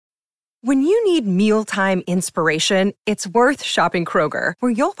When you need mealtime inspiration, it's worth shopping Kroger,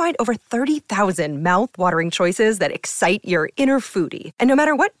 where you'll find over 30,000 mouth-watering choices that excite your inner foodie. And no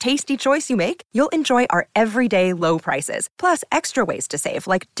matter what tasty choice you make, you'll enjoy our everyday low prices, plus extra ways to save,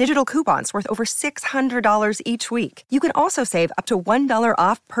 like digital coupons worth over $600 each week. You can also save up to $1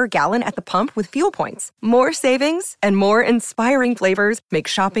 off per gallon at the pump with fuel points. More savings and more inspiring flavors make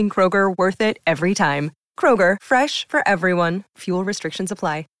shopping Kroger worth it every time. Kroger, fresh for everyone. Fuel restrictions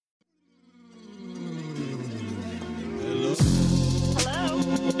apply.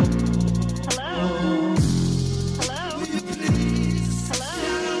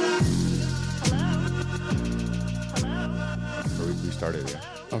 Started, yeah.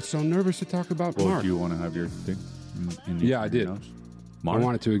 I was so nervous to talk about Mark. Do you want to have your thing? Yeah, I did. Mark? I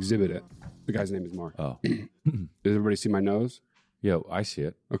wanted to exhibit it. The guy's name is Mark. Oh. Does everybody see my nose? Yo, I see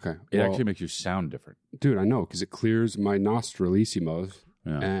it. Okay. It actually makes you sound different. Dude, I know, because it clears my nostralissimos.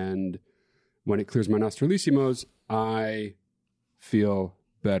 Yeah. And when it clears my nostralissimos, I feel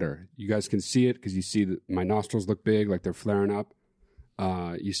better. You guys can see it because you see that my nostrils look big, like they're flaring up.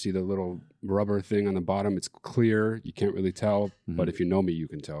 You see the little rubber thing on the bottom. It's clear. You can't really tell. But if you know me, you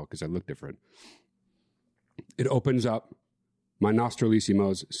can tell because I look different. It opens up my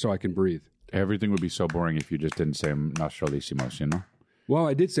nostralissimos so I can breathe. Everything would be so boring if you just didn't say nostralissimos, you know? Well,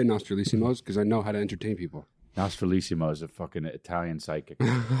 I did say nostralissimos because I know how to entertain people. Nostralissimo is a fucking Italian psychic.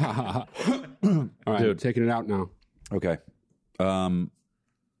 All right, Dude. I'm taking it out now. Okay. I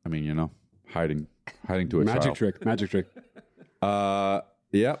mean, you know, hiding to a Magic trial. trick.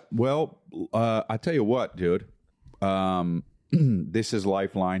 Yeah. Well, I tell you what, dude. This is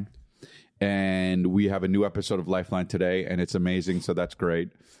Lifeline, and we have a new episode of Lifeline today, and it's amazing. So that's great.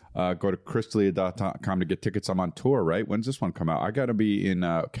 Go to chrisdelia.com to get tickets. I'm on tour, right? When's this one come out? I got to be in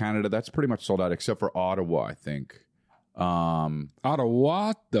Canada. That's pretty much sold out, except for Ottawa, I think.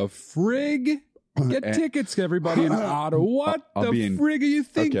 Ottawa, the frig? Get tickets, everybody in Ottawa. What the frig are you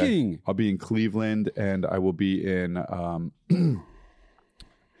thinking? Okay. I'll be in Cleveland, and I will be in...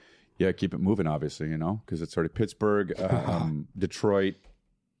 yeah, keep it moving, obviously, you know, because it's already Pittsburgh, Detroit,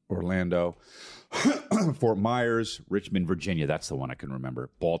 Orlando, Fort Myers, Richmond, Virginia. That's the one I can remember.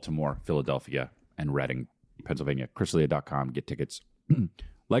 Baltimore, Philadelphia, and Reading, Pennsylvania. chrisdelia.com. Get tickets.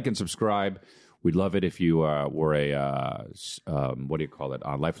 Like and subscribe. We'd love it if you were a, what do you call it?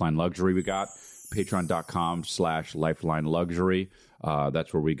 Lifeline Luxury we got. Patreon.com/Lifeline Luxury.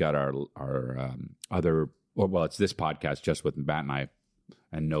 That's where we got our other, well, it's this podcast just with Matt and I.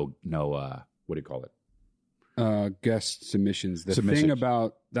 And no, what do you call it? Guest submissions. The thing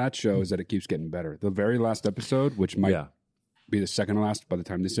about that show is that it keeps getting better. The very last episode, which might be the second to last by the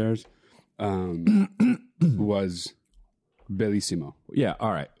time this airs, was bellissimo. Yeah,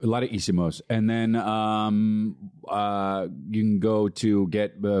 all right. A lot of isimos. And then you can go to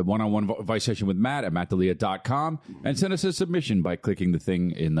get one-on-one advice session with Matt at mattdelia.com and send us a submission by clicking the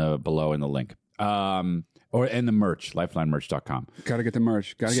thing below in the link. And the merch, lifelinemerch.com. Got to get the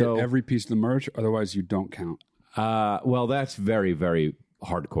merch. Got to get every piece of the merch, otherwise you don't count. Well, that's very, very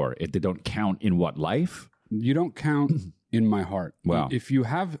hardcore. If they don't count in what, life? You don't count in my heart. Wow. If you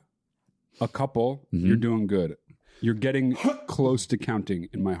have a couple, you're doing good. You're getting close to counting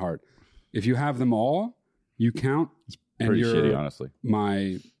in my heart. If you have them all, you count. It's pretty shitty, honestly.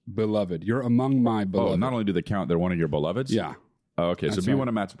 My beloved. You're among my beloved. Oh, not only do they count, they're one of your beloveds? Yeah. Oh, okay, so be one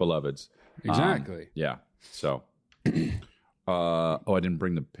of Matt's beloveds. Exactly. Yeah. So, I didn't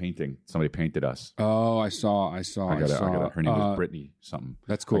bring the painting. Somebody painted us. Oh, I saw. I got it. Her name was Brittany something.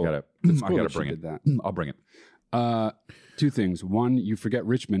 That's cool. I got to bring it. I'll bring it. Two things. One, you forget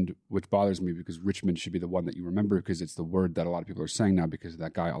Richmond, which bothers me because Richmond should be the one that you remember because it's the word that a lot of people are saying now because of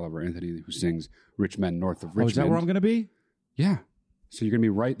that guy, Oliver Anthony, who sings Rich Men North of Richmond. Oh, is that where I'm going to be? Yeah. So you're going to be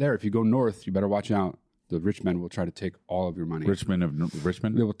right there. If you go north, you better watch out. The rich men will try to take all of your money. Richmond of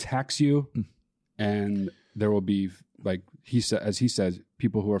Richmond? They will tax you. And there will be, like as he says,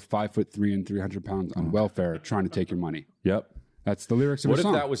 people who are 5'3" and 300 pounds on welfare trying to take your money. Yep, that's the lyrics of the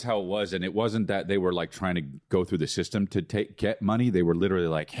song. What if that was how it was, and it wasn't that they were like trying to go through the system to get money? They were literally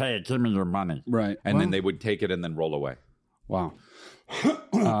like, "Hey, give me your money," right? And then they would take it and then roll away. Wow.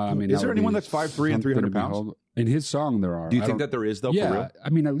 I mean, is there anyone that's 5'3" and 300 pounds? In his song, there are. Do you think that there is though? Yeah, for real? I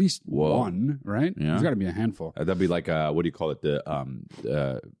mean, at least one, right? Yeah. There's got to be a handful. That'd be like what do you call it?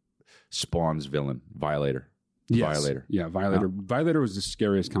 The Spawn's villain, Violator. Yes. Violator. Yeah, Violator. Yeah. Violator was the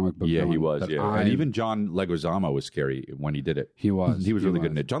scariest comic book villain. Yeah, he was. Yeah, and even John Leguizamo was scary when he did it. He was. He was really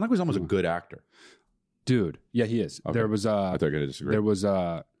good in it. John Leguizamo was a good actor. Dude. Yeah, he is. Okay. There was I thought you were going to disagree. There was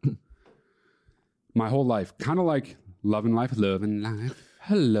my whole life, kind of like Loving Life.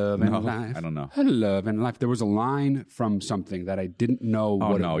 Hello and No, life. I don't know. Hello and life. There was a line from something that I didn't know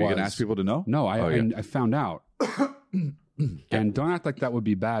what it was. You're gonna ask people to know? No, I found out. And don't act like that would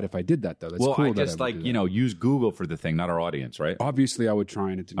be bad if I did that, though. That's Well, cool. I just use Google for the thing, not our audience, right? Obviously, I would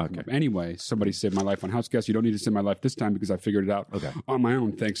try and it didn't come up. Anyway, somebody saved my life on House Guest. You don't need to save my life this time because I figured it out on my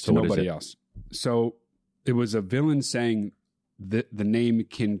own, thanks to nobody else. So it was a villain saying the name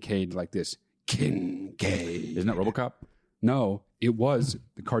Kincaid like this. Kincaid. Isn't that RoboCop? No, it was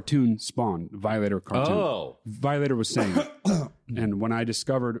the cartoon Spawn, Violator cartoon. Oh. Violator was saying it. And when I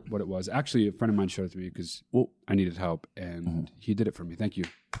discovered what it was, actually a friend of mine showed it to me because I needed help, and he did it for me. Thank you.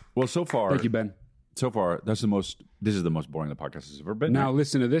 Well, so far... Thank you, Ben. So far, this is the most boring the podcast has ever been. Now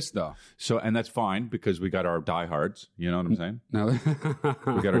listen to this, though. So, and that's fine because we got our diehards. You know what I'm saying? Now,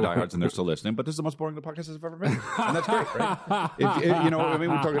 We got our diehards and they're still listening. But this is the most boring the podcast has ever been, and that's great, right?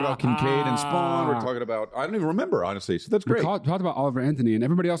 We're talking about Kincaid and Spawn. We're talking about I don't even remember honestly. So that's great. we talked about Oliver Anthony, and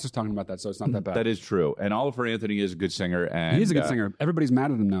everybody else is talking about that, so it's not that bad. That is true. And Oliver Anthony is a good singer. And He is a good singer. Everybody's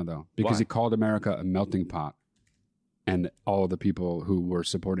mad at him now, though, because Why? he called America a melting pot. And all the people who were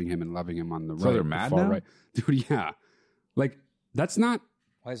supporting him and loving him on the right, they're mad the far now? right. Dude, yeah. Like, that's not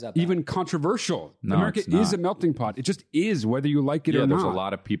Why is that bad? even controversial. No, America it's is not. a melting pot. It just is, whether you like it Yeah, or there's not. a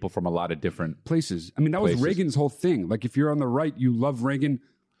lot of people from a lot of different. Places. I mean, that was Places. Reagan's whole thing. Like, if you're on the right, you love Reagan.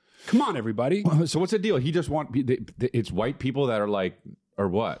 Come on, everybody. So what's the deal? He just it's white people that are like, or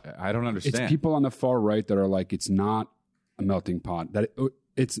what? I don't understand. It's people on the far right that are like, it's not a melting pot. That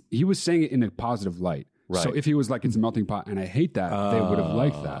he was saying it in a positive light. Right. So if he was like, it's a melting pot, and I hate that, they would have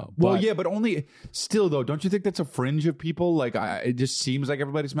liked that. Well, But yeah, but only still though. Don't you think that's a fringe of people? Like, it just seems like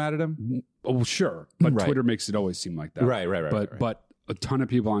everybody's mad at him. Oh, sure. But Right. Twitter makes it always seem like that. Right. But a ton of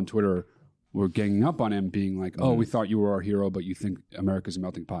people on Twitter were ganging up on him, being like, oh, we thought you were our hero, but you think America's a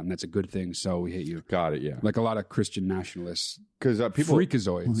melting pot, and that's a good thing, so we hate you. Got it. Yeah. Like a lot of Christian nationalists, Because people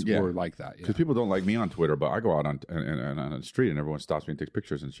freakazoids Yeah. were like that. Yeah. Because people don't like me on Twitter, but I go out on the street and everyone stops me and takes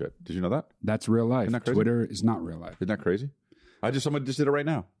pictures and shit. Did you know that? That's real life. Isn't that crazy? Twitter is not real life. Isn't that crazy? Someone just did it right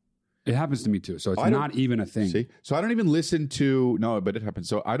now. It happens to me too, so it's I don't- not even a thing. See, so I don't even listen to but it happens.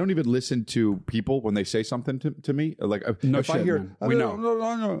 So I don't even listen to people when they say something to me. Like No if I shit, hear, man. We know.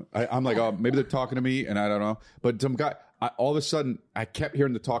 No. I'm like, oh, maybe they're talking to me, and I don't know. But some guy, all of a sudden, I kept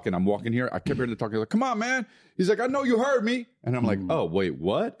hearing the talking. I'm walking here, I kept hearing the talking. He's like, come on, man. He's like, I know you heard me, and I'm like, oh wait,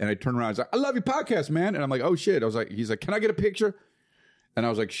 what? And I turn around, I was like, I love your podcast, man. And I'm like, oh shit. He's like, can I get a picture? And I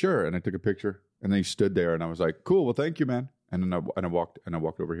was like, sure. And I took a picture, and then he stood there, and I was like, cool. Well, thank you, man. And then I walked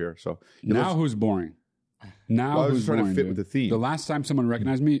over here. So Now who's boring? Now Well, I was who's just trying to boring, fit dude? with the theme. The last time someone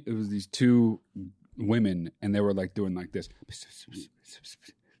recognized me, it was these two women, and they were like doing like this.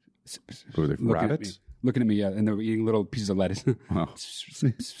 were they rabbits? Looking at me, yeah, and they were eating little pieces of lettuce. Oh.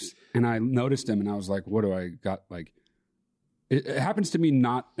 And I noticed them, and I was like, what do I got? Like, it happens to me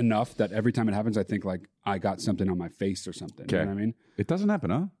not enough that every time it happens, I think like I got something on my face or something. You know what I mean? It doesn't happen,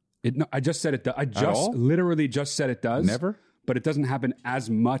 huh? No, I just said it. I all? literally just said it does. Never? But it doesn't happen as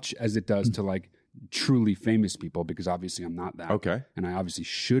much as it does to like truly famous people, because obviously I'm not that. Okay. And I obviously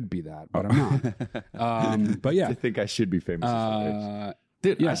should be that, but I'm not. But yeah. I think I should be famous.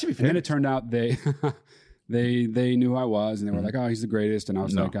 Dude, Yeah. I should be And then famous. it turned out they knew who I was, and they were like, oh, he's the greatest. And I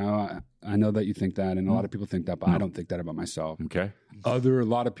was like, oh, I know that you think that, and a lot of people think that, but I don't think that about myself. Okay. Other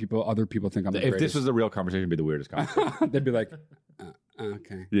people think I'm the If this greatest. was a real conversation, it'd be the weirdest conversation. They'd be like,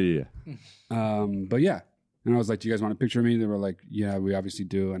 okay. Yeah. But yeah. And I was like, do you guys want a picture of me? They were like, yeah, we obviously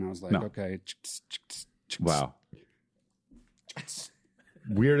do. And I was like, No. okay. Wow.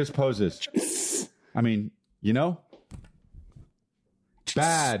 Weirdest poses. I mean,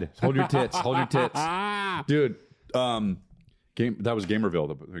 bad. Hold your tits. Hold your tits. Dude, that was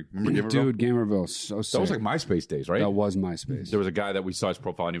Gamerville. Remember Gamerville? Dude, Gamerville, so sick. That was like MySpace days, right? That was MySpace. There was a guy that we saw his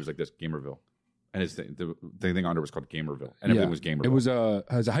profile, and he was like this, Gamerville. And the thing under was called Gamerville. And everything was Gamerville. It was a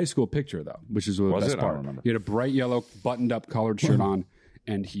high school picture, though, which is the Was best it? I part. don't remember. He had a bright yellow buttoned-up collared shirt on,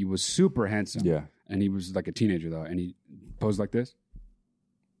 and he was super handsome. Yeah. And he was like a teenager, though, and he posed like this.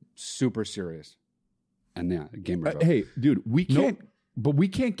 Super serious. And yeah, Gamerville. Hey, dude, we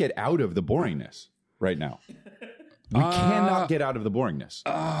can't get out of the boringness right now. We cannot get out of the boringness.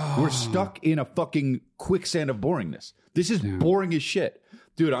 We're stuck in a fucking quicksand of boringness. This is boring as shit.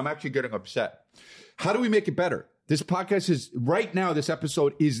 Dude, I'm actually getting upset. How do we make it better? This podcast is, right now, this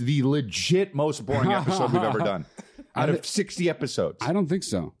episode is the legit most boring episode we've ever done. Out of 60 episodes. I don't think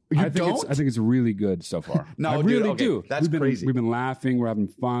so. You I think don't? I think it's really good so far. No, I dude, really okay, do. that's crazy. We've been laughing. We're having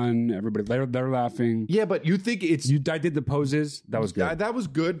fun. Everybody, they're laughing. Yeah, but you think it's... I did the poses. That was good. That was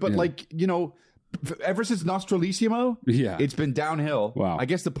good, but Ever since Nostralissimo, Yeah. it's been downhill. Wow. I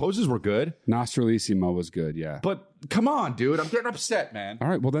guess the poses were good, Nostralissimo was good, yeah. but come on, dude. I'm getting upset, man. All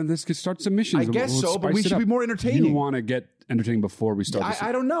right, well, then let's start submissions. I guess so, but we spice it should be up. more entertaining. You want to get entertaining before we start?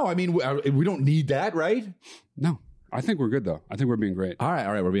 I don't know. I mean, we don't need that, right? No, I think we're good, though. I think we're being great. All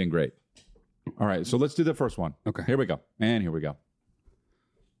right. We're being great. All right, so let's do the first one. Okay. Here we go. And here we go.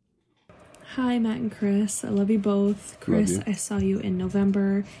 Hi, Matt and Chris. I love you both. Chris, Love you. I saw you in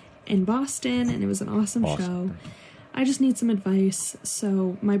November in Boston, and it was an awesome show. I just need some advice.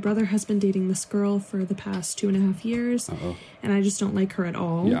 So, my brother has been dating this girl for the past 2.5 years, and I just don't like her at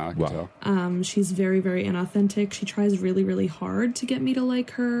all. Yeah, I can tell. She's very, very inauthentic. She tries really, really hard to get me to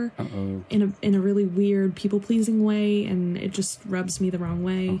like her in a really weird, people-pleasing way, and it just rubs me the wrong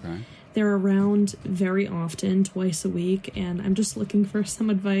way. Okay. They're around very often, twice a week, and I'm just looking for some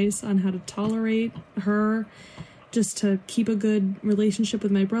advice on how to tolerate her, just to keep a good relationship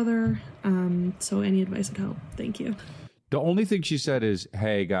with my brother. So any advice would help. Thank you. The only thing she said is,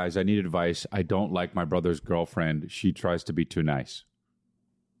 hey, guys, I need advice. I don't like my brother's girlfriend. She tries to be too nice.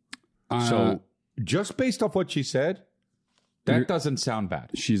 So just based off what she said, that doesn't sound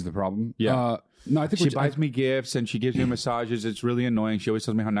bad. She's the problem. Yeah. No, I think She buys me gifts and she gives me massages. It's really annoying. She always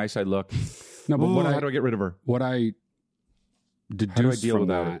tells me how nice I look. No, but How do I get rid of her? what I deduced deal from with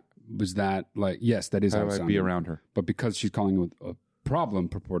that that? was that, like, yes, that is How how do it I sounded. be around her? But because she's calling it a problem,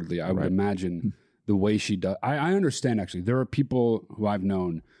 purportedly, I would imagine the way she does. I understand, actually. There are people who I've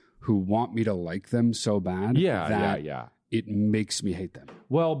known who want me to like them so bad that it makes me hate them.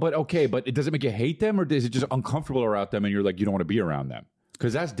 Well, but okay, but it doesn't make you hate them, or is it just uncomfortable around them and you're like, you don't want to be around them?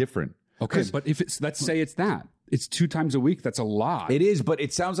 Because that's different. Okay, but if it's, let's say it's that. It's 2 times a week. That's a lot. It is, but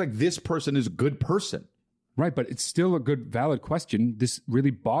it sounds like this person is a good person. Right, but it's still a good, valid question. This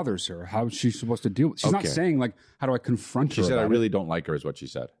really bothers her. How is she supposed to deal with it? She's not saying, like, how do I confront She her said, I about really don't like her, is what she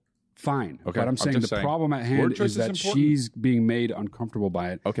said. Fine. Okay, But I'm saying just the saying, problem at word hand choice is that important. she's being made uncomfortable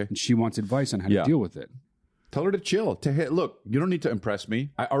by it. Okay. And she wants advice on how Yeah. to deal with it. Tell her to chill. To hit. Look, you don't need to impress me.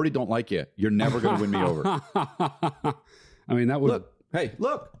 I already don't like you. You're never going to win me over. I mean, that would... Look, hey,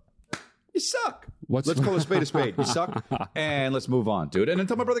 look. You suck. What's- Let's call a spade a spade. You suck. And let's move on, dude. And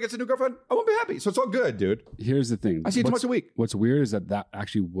until my brother gets a new girlfriend, I won't be happy. So it's all good, dude. Here's the thing. I see it too much a week. What's weird is that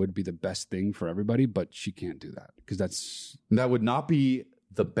actually would be the best thing for everybody, but she can't do that because that's That would not be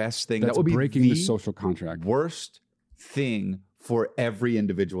the best thing. that's That would be breaking the social contract. worst thing for every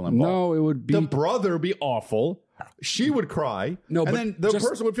individual involved. No, it would be The brother would be awful. She would cry. No, and but then the just-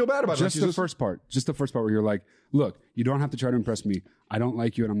 person would feel bad about it. just She's the first part. Just the first part where you're like, look, you don't have to try to impress me. I don't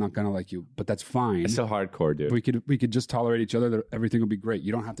like you and I'm not gonna like you, but that's fine. It's so hardcore, dude. We could just tolerate each other. That everything will be great.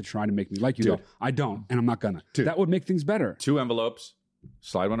 You don't have to try to make me like you. Dude. Though. I don't, and I'm not gonna. That would make things better. 2 envelopes.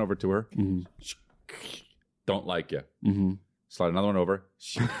 Slide one over to her. Mm-hmm. Don't like you. Slide another one over.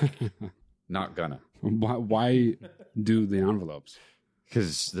 Not gonna. Why do the envelopes?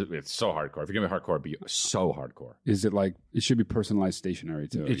 Because it's so hardcore. If you're going to be hardcore, be so hardcore. Is it like it should be personalized stationery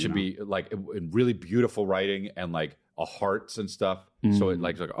too? It should be like in really beautiful writing and like a hearts and stuff. So it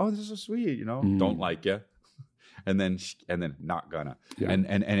like, oh, this is so sweet, you know. Don't like you, and then not gonna. Yeah.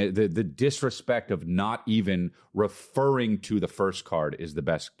 And the disrespect of not even referring to the first card is the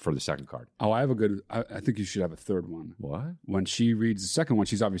best for the second card. Oh, I have a good. I think you should have a third one. What? When she reads the second one,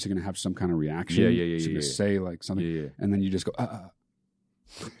 she's obviously going to have some kind of reaction. Yeah. She's going to say like something, Yeah. and then you just go.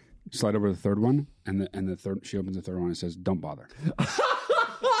 Slide over to the third one, and the third. She opens the third one and says, "Don't bother."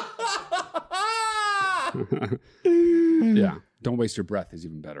 Yeah, don't waste your breath is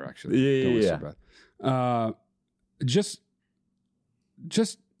even better. Actually, don't waste your breath. Just.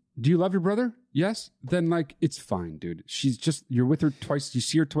 Do you love your brother? Yes. Then like it's fine, dude. You're with her twice. You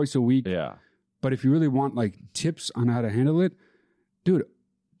see her twice a week. Yeah. But if you really want like tips on how to handle it, dude.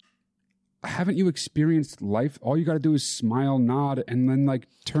 Haven't you experienced life? All you got to do is smile, nod, and then like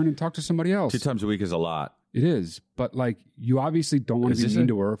turn and talk to somebody else. 2 times a week is a lot. It is, but like you obviously don't want Is to be this mean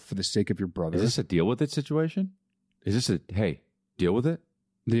to her for the sake of your brother. Is this a deal with it situation? Is this hey, deal with it?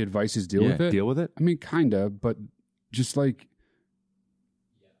 The advice is deal with it. Deal with it. I mean, kinda, but just like,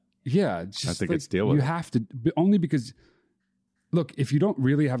 yeah, just I think like, it's deal with you it. have to only because. Look, if you don't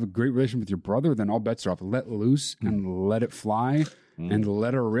really have a great relationship with your brother, then all bets are off. Let loose and let it fly and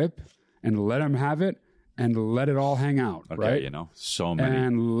let her rip. And let him have it, and let it all hang out, Okay, right? you know, so many.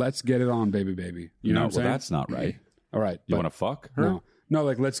 And let's get it on, baby. You know what I'm saying? That's not right. All right. You want to fuck her? No,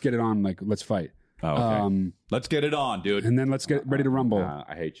 like let's get it on, like let's fight. Oh, okay. Let's get it on, dude. And then let's get ready to rumble.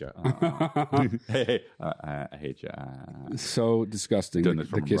 I hate you. Hey, I hate you. So disgusting. Doing this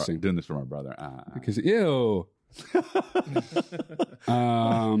for the kissing. doing this for my brother. Because ew. God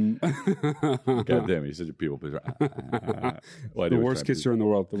damn it, you're such a people pleaser. The worst kisser in the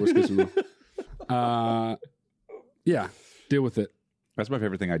world. The worst kisser in the Yeah, deal with it. That's my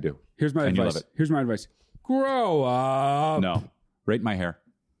favorite thing I do. Here's my And you advice. love it. Here's my advice. Grow up. No. Rate my hair.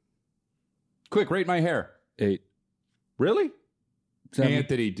 Quick, rate my hair. 8. Really? 7.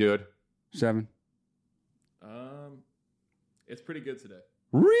 Anthony, dude. 7. It's pretty good today.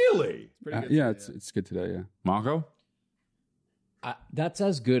 Really? Pretty good Yeah, today, it's good today. Yeah. Mongo? That's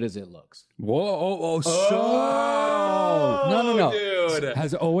as good as it looks. Whoa! No. Dude.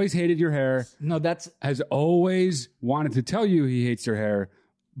 Has always hated your hair. No, that's Has always wanted to tell you he hates your hair,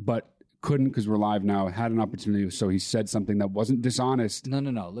 but couldn't because we're live now. Had an opportunity, so he said something that wasn't dishonest. no.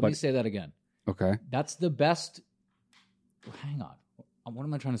 Let me say that again. Okay. That's the best. Hang on. What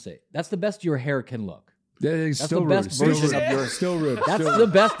am I trying to say? That's the best your hair can look. Yeah, it's That's still the rude. best Still version rude. of your. Still rude. That's Still the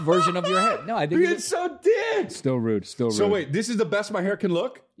rude. best version of your hair. No, I think. It's so dick. Still rude. Still rude. So wait, this is the best my hair can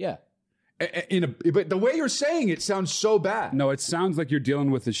look? But the way you're saying it sounds so bad. No, it sounds like you're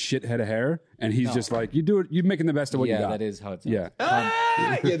dealing with a shit head of hair, and he's just like, you do it. You're making the best of what you got. that is how it sounds. Yeah.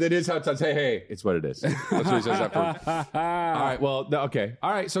 Yeah, that is how it sounds. Hey, it's what it is. That's what he says after. All right, well, okay.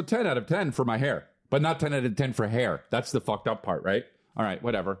 All right, so 10 out of 10 for my hair, but not 10 out of 10 for hair. That's the fucked up part, right? All right,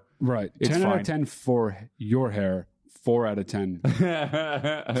 whatever. Right. It's 10 out fine. of 10 for your hair. 4 out of 10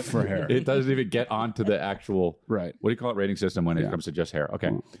 for hair. It doesn't even get onto the actual, Right. what do you call it, rating system when it comes to just hair. Okay.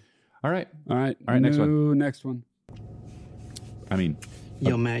 All right. All right. All right, next one. Next one. I mean,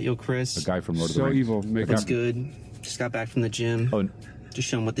 Yo, Matt. Yo, Chris. a guy from Lord of the So Rings. evil. What's good? Just got back from the gym. Oh, Just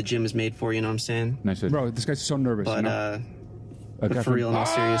showing what the gym is made for, you know what I'm saying? nice. Bro, this guy's so nervous. But, you know? but for real, in all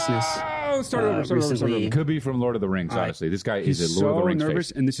seriousness, Oh, start over. recently- Could be from Lord of the Rings, honestly. This guy He's is a Lord of so the Rings nervous,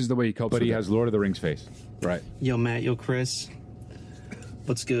 face. and this is the way he copes But with he it. has Lord of the Rings face. Right. yo, Matt. Yo, Chris.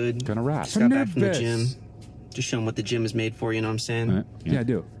 What's good? Gonna rap. Just got back from the Nervous. gym. Just showing what the gym is made for, you know what I'm saying? All right. Yeah, I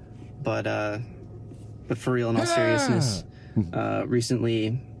do. But for real, in all seriousness,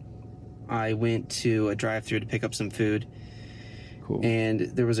 recently I went to a drive-thru to pick up some food. Cool. And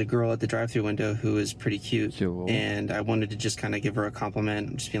there was a girl at the drive-thru window who was pretty cute. Cool. And I wanted to just kind of give her a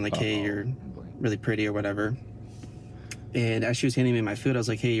compliment, just being like, hey, you're really pretty or whatever. And as she was handing me my food, I was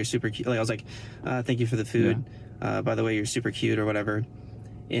like, hey, you're super cute. Like, I was like, thank you for the food. By the way, you're super cute or whatever.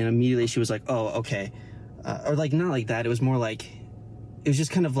 And immediately she was like, oh, okay. Or like, not like that. It was more like, it was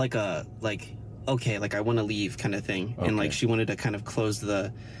just kind of like a, like, okay, like I want to leave kind of thing. And like she wanted to kind of close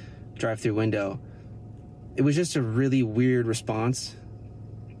the drive-thru window. It was just a really weird response.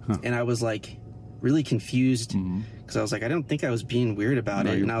 And I was like really confused because I was like, I don't think I was being weird about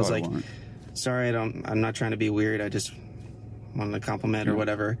No, it. you And I was like, probably sorry, I'm not trying to be weird. I just wanted a compliment or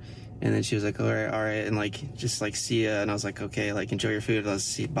whatever. And then she was like, all right. And like, just like, see ya. And I was like, okay, like enjoy your food. Let's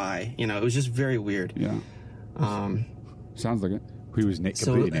see, bye. You know, it was just very weird. Yeah. Sounds like it. He was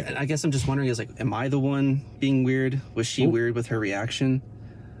So completely naked. I guess I'm just wondering, is like, am I the one being weird? Was she weird with her reaction?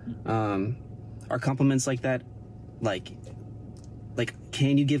 Are compliments like that, like,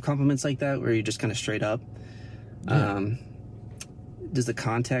 can you give compliments like that where you're just kind of straight up? Does the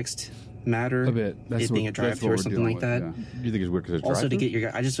context matter? A bit. That's it being a what- that's drive-thru what or we're something dealing like that. with, You think it's weird because it's Also, to drive-thru? get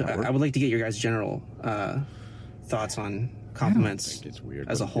your guys, I would like to get your guys' general thoughts on compliments think it's weird,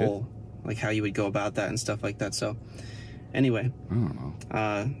 as a but it- whole, like how you would go about that and stuff like that. So, anyway, I don't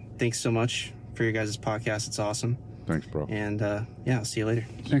know. thanks so much for your guys' podcast. It's awesome. Thanks, bro. And yeah, I'll see you later.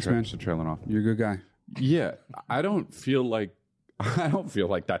 Thanks, man. So trailing off. You're a good guy. Yeah, I don't feel like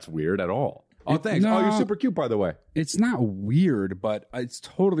that's weird at all. Oh, thanks. No. Oh, you're super cute, by the way. It's not weird, but it's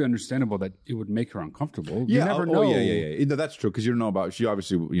totally understandable that it would make her uncomfortable. You never know. Yeah. No, that's true because you don't know about. She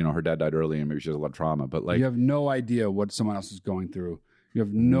obviously, her dad died early, and maybe she has a lot of trauma. But like, You have no idea what someone else is going through. You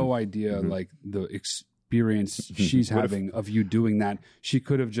have no idea, like, the experience she's having of you doing that. She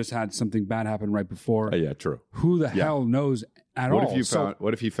could have just had something bad happen right before. yeah, true. Who the hell knows at What all?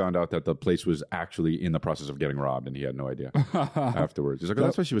 if he found out that the place was actually in the process of getting robbed and he had no idea afterwards? He's like, oh,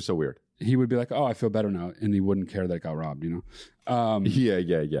 that's why she was so weird. He would be like, "Oh, I feel better now," and he wouldn't care that it got robbed. Yeah.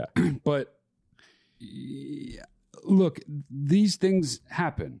 But look, these things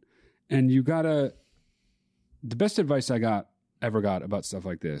happen, and you gotta. The best advice I ever got about stuff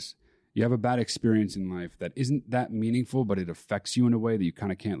like this: you have a bad experience in life that isn't that meaningful, but it affects you in a way that you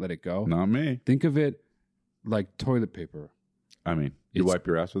kind of can't let it go. Not me. Think of it like toilet paper. I mean, you It's- wipe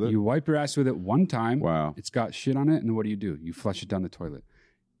your ass with it. You wipe your ass with it one time. Wow. It's got shit on it, and what do? You flush it down the toilet.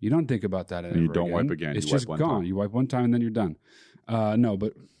 You don't think about that ever you don't wipe again. It's You wipe just one gone. time. You wipe one time and then you're done. No,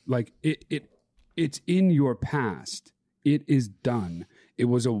 but like it's in your past. It is done. It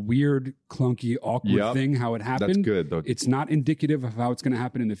was a weird, clunky, awkward Yep. thing how it happened. That's good, though. It's not indicative of how it's going to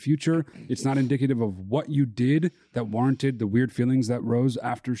happen in the future. It's not indicative of what you did that warranted the weird feelings that rose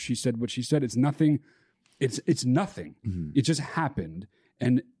after she said what she said. It's nothing. It's nothing. Mm-hmm. It just happened.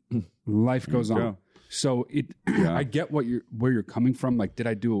 And Life goes on. go. So I get where you're coming from. Like, did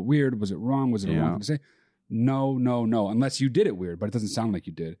I do it weird? Was it wrong? Was it wrong to say? No. Unless you did it weird, but it doesn't sound like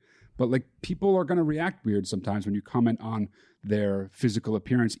you did. But like, people are going to react weird sometimes when you comment on their physical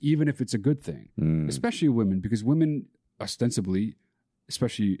appearance, even if it's a good thing. Especially women, because women ostensibly,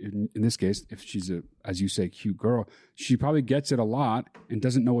 especially in this case, if she's a, as you say, cute girl, she probably gets it a lot and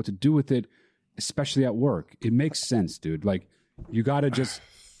doesn't know what to do with it, especially at work. It makes sense, dude. Like, you got to just,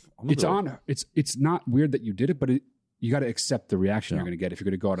 it's not weird that you did it, but you got to accept the reaction you're going to get if you're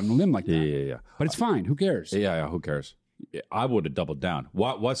going to go out on a limb like that. Yeah. But it's fine. Who cares? Yeah, who cares? I would have doubled down.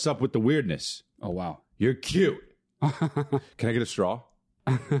 What's up with the weirdness? Oh, wow. You're cute. Can I get a straw?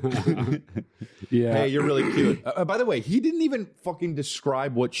 Yeah. Hey, you're really cute. By the way, he didn't even fucking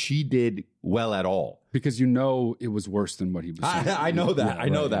describe what she did well at all. Because you know it was worse than what he was saying. I know that. I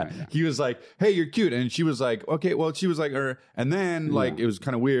know that. Yeah. He was like, hey, you're cute. And she was like, okay, well, she was like, and then like, it was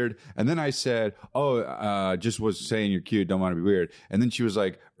kind of weird. And then I said, just was saying you're cute. Don't want to be weird. And then she was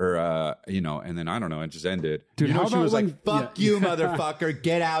like, and then I don't know. It just ended. Dude, you know, how she about was when- like, fuck you, motherfucker.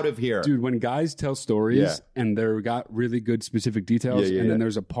 Get out of here. Dude, when guys tell stories and they've got really good specific details, and then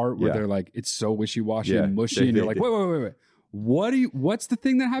there's a part where they're like, it's so wishy-washy and mushy, and you're like, wait. What's the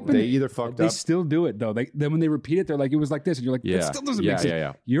thing that happened? They either fucked They up. still do it though. Then when they repeat it, they're like, it was like this, and you're like, that still doesn't make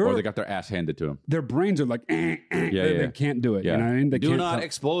sense. Or they got their ass handed to them. Their brains are like, they can't do it. Yeah. You know what I mean? They Do can't not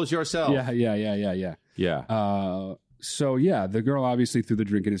expose yourself. Yeah. Yeah. So yeah, the girl obviously threw the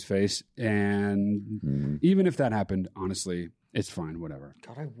drink in his face, and even if that happened, honestly, it's fine. Whatever.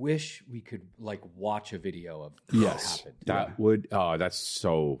 God, I wish we could like watch a video of what happened. That would, that's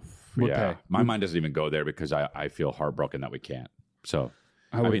so, Would pay. My mind doesn't even go there because I feel heartbroken that we can't. So,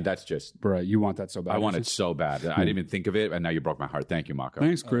 I mean, that's just, Bro, you want that so bad. I want it so bad. I didn't even think of it, and now you broke my heart. Thank you, Mako.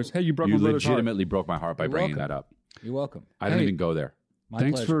 Thanks, Chris. Hey, you broke You my brother's heart. legitimately broke my heart by bringing welcome. that up. You're welcome. I didn't even go there. My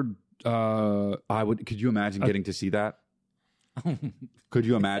Thanks pleasure. for. Could you imagine getting to see that? Could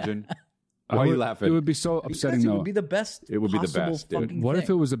you imagine? Why are you laughing? It would be so upsetting, Because it though. would be the best. It would be the possible best, dude. fucking What if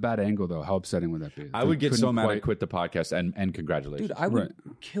thing. it was a bad angle, though? How upsetting would that be? I would get so Couldn't mad quite- I'd quit the podcast and congratulations. Dude, I would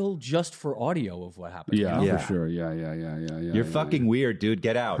kill just for audio of what happened. Yeah, you know? for sure. Yeah. You're fucking weird, dude.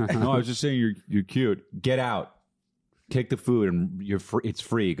 Get out. No, I was just saying you're cute. Get out. Take the food and you're free. It's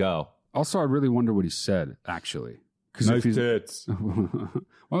free. Go. Also, I really wonder what he said, actually. Nice tits.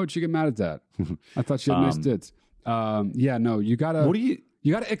 Why would she get mad at that? I thought she had nice tits. No, you gotta. What do you?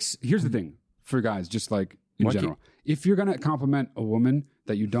 Here's the thing for guys, just like in Why general. If you're gonna compliment a woman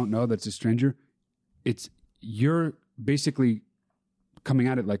that you don't know, that's a stranger, you're basically coming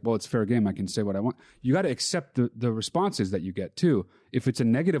at it like, well, it's fair game. I can say what I want. You got to accept the responses that you get too. If it's a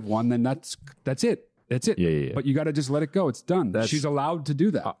negative one, then that's it. That's it. Yeah. But you got to just let it go. It's done. She's allowed to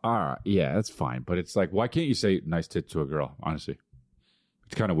do that. All right. Yeah, that's fine. But it's like, why can't you say nice tits to a girl? Honestly,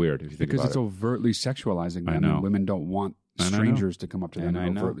 it's kind of weird if you think Because about it's it. overtly sexualizing them. I know. And women don't want I know. strangers to come up to them And and I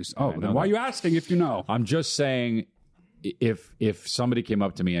know. overtly. I Oh, know then why are that. you asking if you know? I'm just saying, if somebody came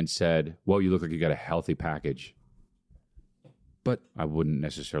up to me and said, "Well, you look like you got a healthy package," But I wouldn't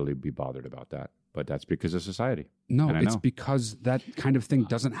necessarily be bothered about that. But that's because of society. no, And I it's know. because that kind of thing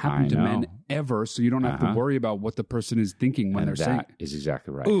doesn't happen I to men know. ever. So you don't have to Uh-huh. worry about what the person is thinking when And they're saying. that is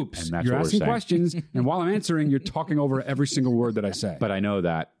exactly right. Oops, and that's you're what we're asking saying. questions, and while I'm answering, you're talking over every single word that I say. But I know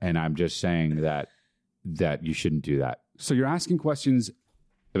that, and I'm just saying that you shouldn't do that. So you're asking questions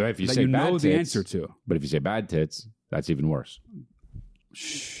But if you that say you bad know tits, the answer to. But if you say bad tits, that's even worse.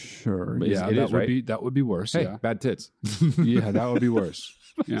 Sure, But yeah, it that is, would right? be worse. Hey, Yeah, bad tits. yeah, that would be worse.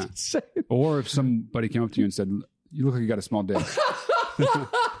 Yeah, or if somebody came up to you and said, "You look like you got a small dick."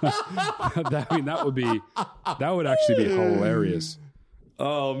 that would actually be hilarious.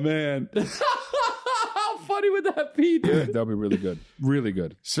 Oh man, how funny would that be, dude? That would be really good, really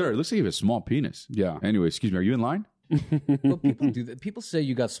good. Sir, it looks like you have a small penis. Yeah. Anyway, excuse me, are you in line? Well, people do that. People say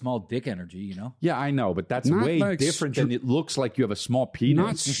you got small dick energy. You know. Yeah, I know, but that's Not way like different than it looks like you have a small penis.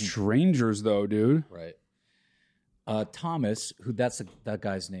 Not strangers though, dude. Right. Thomas, that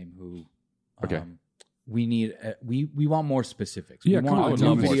guy's name. Who? Okay. We need. We want more specifics. Yeah, we come want I on, would do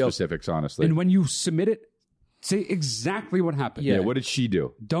love this. more video. specifics, honestly. And when you submit it, say exactly what happened. Yeah. yeah, what did she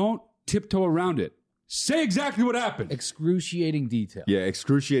do? Don't tiptoe around it. Say exactly what happened. Excruciating detail. Yeah,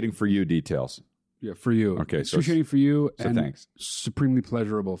 excruciating for you details. Yeah, for you. Okay, so Excruciating for you, so and thanks. supremely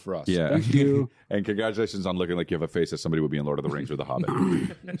pleasurable for us. Yeah. Thank you. And congratulations on looking like you have a face that somebody would be in Lord of the Rings or The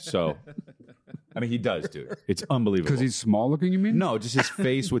Hobbit. So, I mean, he does, dude. It's unbelievable. Because he's small looking, you mean? No, just his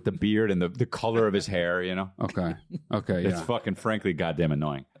face with the beard and the color of his hair, you know? Okay. Okay, It's yeah. fucking, frankly, goddamn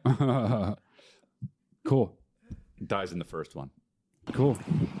annoying. Cool. Dies in the first one. Cool.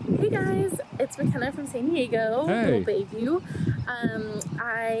 Hey guys, it's McKenna from San Diego. Hey. Little Bayview.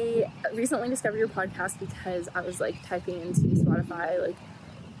 I recently discovered your podcast because I was like typing into Spotify like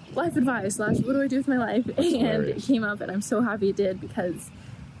life advice / what do I do with my life, and it came up, and I'm so happy it did because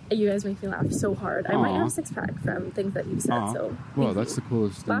you guys make me laugh so hard. I might have a 6-pack from things that you've said. So well, that's the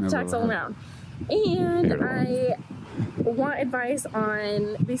coolest thing. laugh attacks all around. And I want advice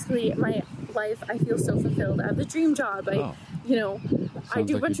on basically my life. I feel so fulfilled. I have a dream job. I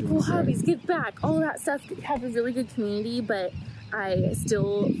do a bunch of cool hobbies, give back, all of that stuff. Have a really good community, but I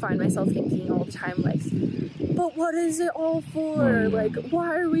still find myself thinking all the time, like, but what is it all for? Like,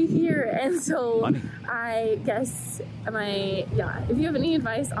 why are we here? And so I guess if you have any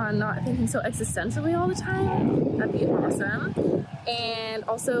advice on not thinking so existentially all the time, that'd be awesome. And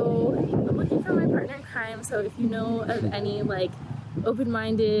also, I'm looking for my partner in crime, so if you know of any, like,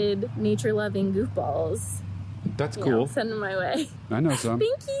 open-minded, nature-loving goofballs, That's cool. Send them my way. I know some.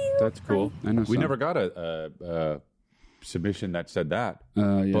 Thank you. That's cool. Bye. I know We some. never got a submission that said that.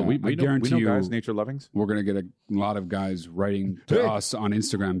 Yeah. But we guarantee we know you, guys, nature lovings. we're going to get a lot of guys writing to us on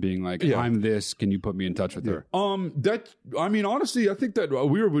Instagram being like, I'm this, can you put me in touch with her? Honestly, I think that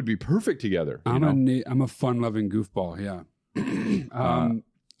we would be perfect together. I'm a fun-loving goofball, yeah.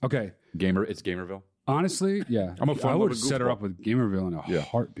 Okay. It's Gamerville. Honestly, yeah. I would set her up with Gamerville in a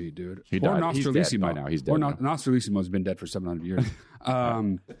heartbeat, dude. He or died. He's dead by now. He's dead Or now. Nostralissimo's been dead for 700 years.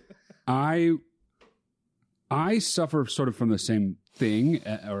 I suffer sort of from the same thing,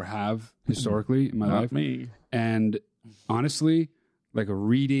 or have historically in my life. Me. And honestly, like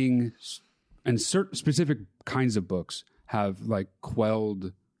reading and certain specific kinds of books have like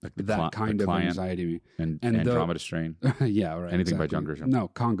quelled that kind of anxiety. And Andromeda Strain. Yeah, right. Anything by exactly. John Grisham. No,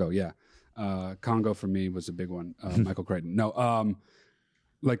 Congo, yeah. Congo for me was a big one. Michael Crichton. No,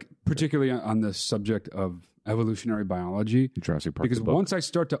 like particularly on the subject of evolutionary biology. Jurassic Park. Because once I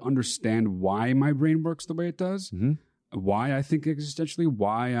start to understand why my brain works the way it does, why I think existentially,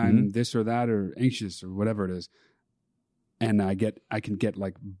 why I'm this or that or anxious or whatever it is, and I can get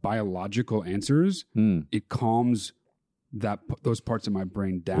like biological answers, it calms those parts of my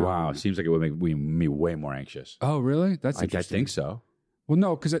brain down. Wow, seems like it would make me way more anxious. Oh, really? That's I interesting. think so. Well,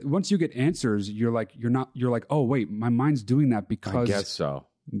 no, because once you get answers, you're like, oh, wait, my mind's doing that because I guess so.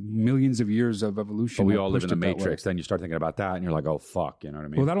 Millions of years of evolution. But we have all live in pushed the it that way. Matrix. Then you start thinking about that, and you're like, "Oh fuck," you know what I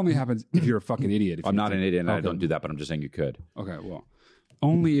mean? Well, that only happens if you're a fucking idiot. I'm not an idiot, and I don't do that. But I'm just saying you could. Okay, well,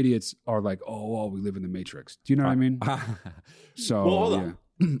 only idiots are like, "Oh, we live in the Matrix." Do you know what I mean? So, Well, hold on.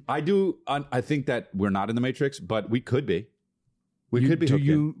 I do. I think that we're not in the Matrix, but we could be. We could be.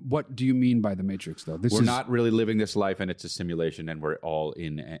 What do you mean by the Matrix, though? We're not really living this life, and it's a simulation, and we're all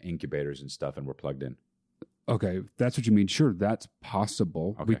in incubators and stuff, and we're plugged in. Okay, if that's what you mean. Sure, that's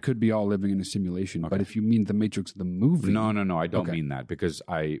possible. Okay. We could be all living in a simulation. Okay. But if you mean the Matrix, the movie, no, I don't mean that because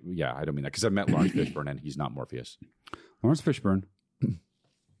I don't mean that because I met Lawrence Fishburne, and he's not Morpheus. Lawrence Fishburne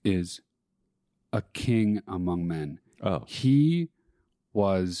is a king among men. Oh, he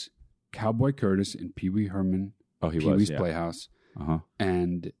was Cowboy Curtis in Pee Wee Herman. Oh, he Pee-wee's was Playhouse.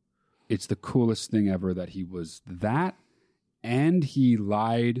 And it's the coolest thing ever that he was that, and he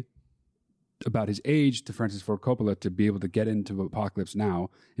lied about his age to Francis Ford Coppola to be able to get into Apocalypse Now,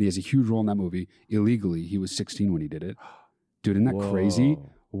 and he has a huge role in that movie illegally. He was 16 when he did it. Dude, isn't that crazy?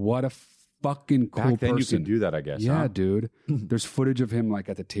 What a fucking cool Back then person. you could do that, I guess. Yeah, huh? Dude. There's footage of him like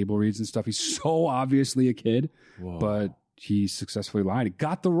at the table reads and stuff. He's so obviously a kid, but he successfully lied. He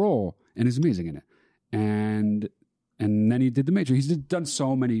got the role and is amazing in it. And then he did The Matrix. He's done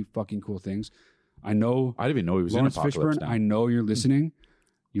so many fucking cool things. I know. I didn't even know he was Lawrence in Apocalypse Fishburne, Now. I know you're listening.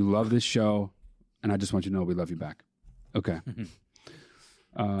 You love this show, and I just want you to know we love you back. Okay.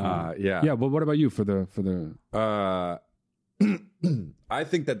 Yeah. But what about you for the? I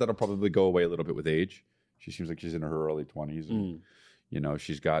think that'll probably go away a little bit with age. She seems like she's in her early 20s, and you know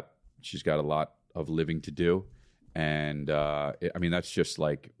she's got a lot of living to do, and I mean that's just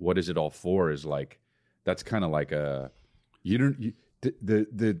like what is it all for? Is like that's kind of like a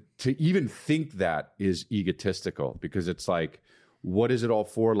to even think that is egotistical because it's like what is it all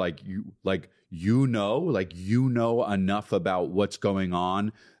for? Like you know enough about what's going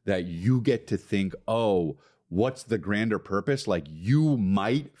on that you get to think, oh, what's the grander purpose? Like you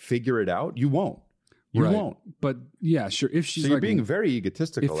might figure it out. You won't. You won't. But yeah, sure. If she's so you're like being very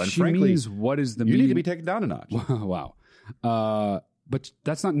egotistical, if and she frankly, means what is the you meaning? need to be taken down a notch. Wow. But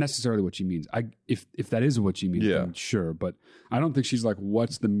that's not necessarily what she means. If that is what she means, then sure. But I don't think she's like,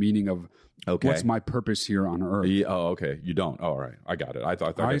 what's the meaning of what's my purpose here on Earth? Oh, okay. You don't. Oh, all right. I got it.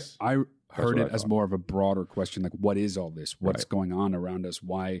 I heard it as more of a broader question, like what is all this? What's going on around us?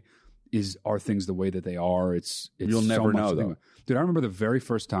 Why are things the way that they are. It's You'll so never much know, to think though. about. Dude, I remember the very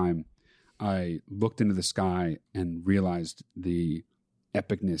first time I looked into the sky and realized the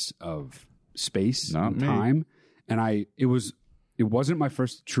epicness of space Not and me. time. And it wasn't my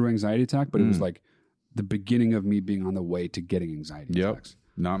first true anxiety attack, but it was like the beginning of me being on the way to getting anxiety attacks.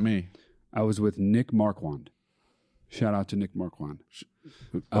 Not me. I was with Nick Marquand. Shout out to Nick Marquand.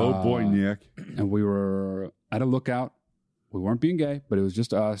 Oh boy, Nick. And we were at a lookout. We weren't being gay, but it was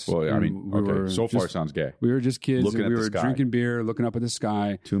just us. Well, I And mean, we okay. were So far, just- sounds gay. we were just kids. Looking And at we the were sky. drinking beer, looking up at the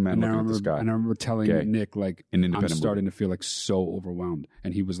sky. Two men and I looking at the remember, sky. And I remember telling Gay. Nick, like, An I'm independent starting to feel like so overwhelmed.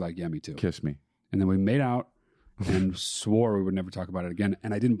 And he was like, yeah, me too. Kiss me. And then we made out and swore we would never talk about it again.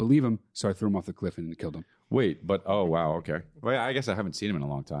 And I didn't believe him, so I threw him off the cliff and killed him. Wait, but oh wow, okay. Well, I guess I haven't seen him in a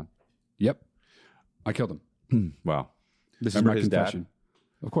long time. Yep. I killed him. Wow. This Remember is my his dad? confession.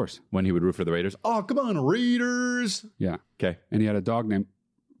 Of course. When he would root for the Raiders. Oh, come on, Raiders. Yeah. Okay. And he had a dog named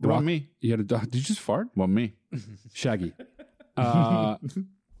The one me. He had a dog. Did you just fart? One me. Shaggy.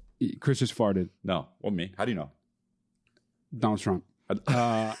 Chris just farted. No, one me. How do you know? Donald Trump.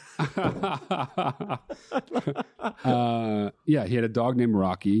 Yeah, he had a dog named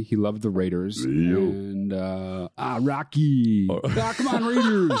Rocky. He loved the Raiders. And Rocky. Come on,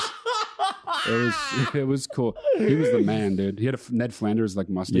 Raiders. It was cool. He was the man, dude. He had a Ned Flanders like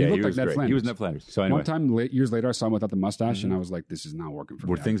mustache. Yeah, he looked he like was Ned great. Flanders. He was Ned Flanders. So anyway, One time, years later, I saw him without the mustache, and I was like, "This is not working for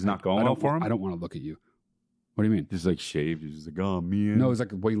me." were things not going I well don't, for him? I don't want to look at you. What do you mean? Just like shaved. He's just like, oh man. No, it was like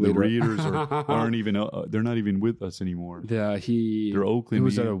way the later. Raiders aren't even. They're not even with us anymore. They're Oakland. He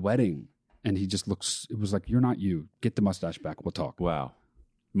was at man. a wedding, and he just looks. It was like, "You're not you. Get the mustache back. We'll talk." Wow.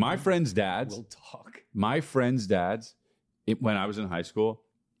 My friends' dads. We'll talk. My friends' dads. When I was in high school,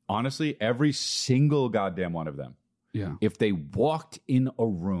 honestly, every single goddamn one of them, Yeah, if they walked in a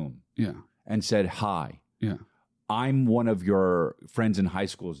room yeah, and said, "Hi, yeah. I'm one of your friends in high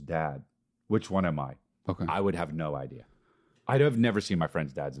school's dad. Which one am I?" Okay. I would have no idea. I'd have never seen my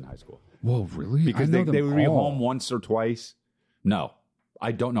friends' dads in high school Whoa, really? because I know they them would be all. home once or twice. No,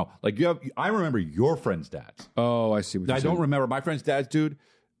 I don't know. Like I remember your friends' dads. Oh, I see what you're I saying. don't remember my friends' dads, dude.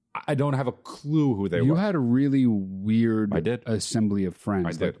 I don't have a clue who they You were. had a really weird I did. assembly of friends,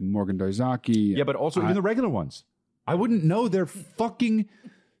 I did. like Morgan Doizaki. Yeah, but also even the regular ones. I wouldn't know their fucking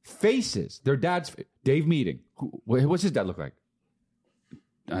faces. Their dads. Dave Meeting. What's his dad look like?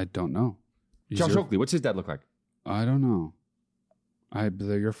 I don't know. Josh Oakley. What's his dad look like? I don't know.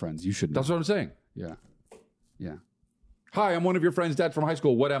 They're your friends. You should know. That's what I'm saying. Yeah, yeah. Hi, I'm one of your friends' dad from high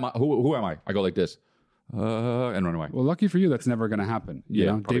school. What am I? Who am I? I go like this, and run away. Well, lucky for you, that's never going to happen. You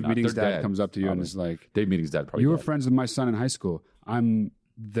Yeah, know, probably Dave not. Meeting's They're dad dead, comes up to you and probably. is like, Dave Meeting's dad probably. "You were dead. friends with my son in high school. I'm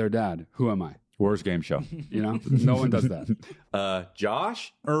their dad. Who am I?" Worst game show. You know, no one does that.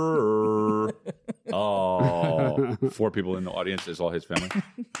 Josh. Oh, 4 people in the audience is all his family.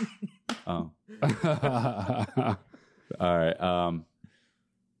 Oh, all right.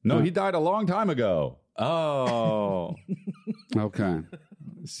 No, he died a long time ago. Oh, Okay,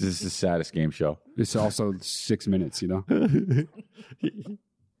 this is the saddest game show. it's also 6 minutes. You know,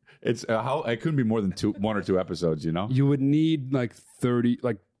 It's how it couldn't be more than 1 or 2 episodes. You know, you would need like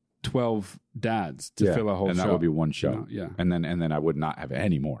 12 dads to fill a whole and show. that would be one show. You know, yeah. and then I would not have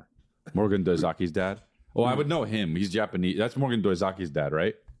any more. Morgan Doizaki's dad. Oh, I would know him. He's Japanese. That's Morgan Doizaki's dad,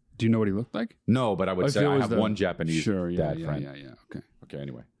 right? Do you know what he looked like? No, but I would If say it I was have the- one Japanese Sure, yeah, dad yeah, friend. yeah. Okay, Okay,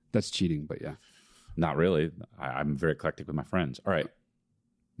 anyway. that's cheating, but yeah. Not really. I'm very eclectic with my friends. All right.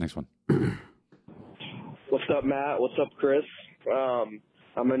 Next one. What's up, Matt? What's up, Chris? I'm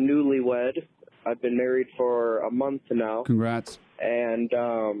a newlywed. I've been married for a month now. Congrats. And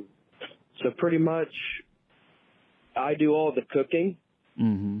so pretty much I do all the cooking,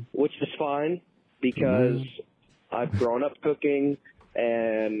 which is fine because I've grown up cooking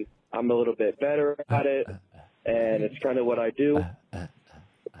and I'm a little bit better at it. And it's kind of what I do.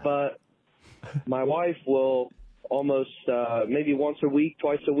 But my wife will almost maybe once a week,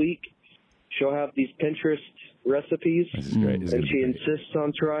 twice a week, she'll have these Pinterest recipes. This is great. This is And gonna she be great. insists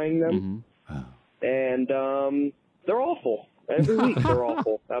on trying them. Oh. And they're awful. Every week they're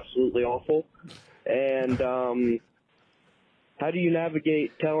awful. Absolutely awful. And how do you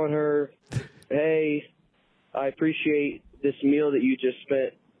navigate telling her, hey, I appreciate this meal that you just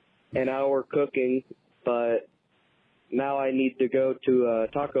spent an hour cooking, but now I need to go to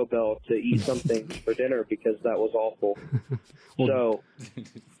Taco Bell to eat something for dinner because that was awful. So,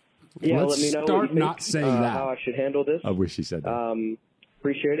 yeah, let's let me know start what you think, not saying that. how I should handle this. I wish he said that.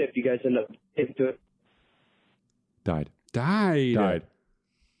 Appreciate it if you guys end up into it. Died. Died.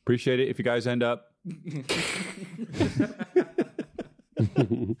 Appreciate it if you guys end up.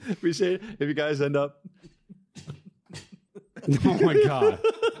 Appreciate it if you guys end up. Oh my god.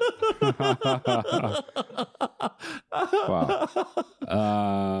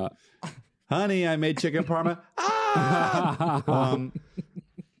 Wow. Honey, I made chicken parma.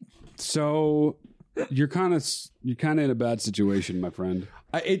 So you're kind of in a bad situation, my friend.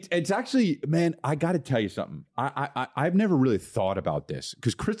 It's actually, man, I got to tell you something. I've never really thought about this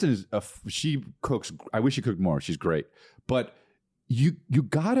because Kristen is she cooks. I wish she cooked more. She's great, but you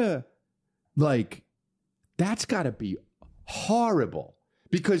gotta that's gotta be horrible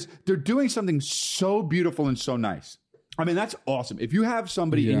because they're doing something so beautiful and so nice. I mean, that's awesome. If you have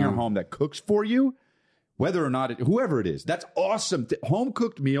somebody in your home that cooks for you, whether or not whoever it is, that's awesome. Home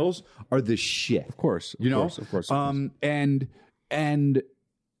cooked meals are the shit. Of course, of course. And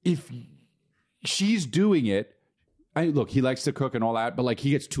if she's doing it, look, he likes to cook and all that, but like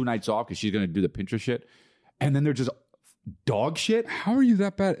he gets 2 nights off because she's going to do the Pinterest shit, and then they're just dog shit. How are you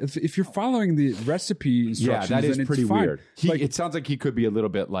that bad? If you're following the recipe instructions, that is then pretty it's fine. weird. It sounds like he could be a little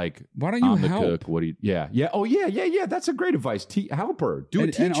bit like, why don't you I'm the help? cook. What do you? Yeah. Oh yeah. That's a great advice. Help her. Do a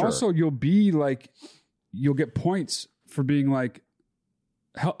teacher. And also, you'll get points for being like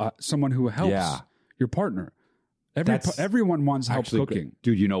someone who helps your partner. Everyone wants help cooking.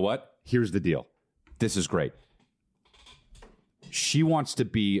 Dude, you know what? Here's the deal. This is great. She wants to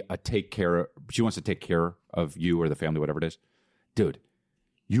be she wants to take care of you or the family, whatever it is. Dude,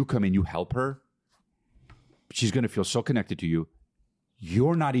 you come in, you help her. She's going to feel so connected to you.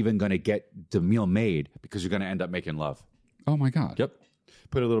 You're not even going to get the meal made because you're going to end up making love. Oh my God. Yep.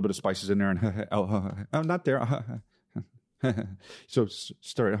 Put a little bit of spices in there and I'm not there. So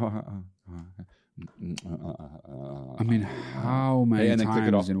stir it. I mean, how many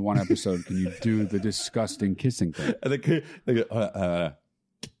times in one episode can you do the disgusting kissing thing?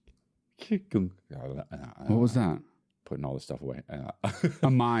 What was that? Putting all this stuff away. A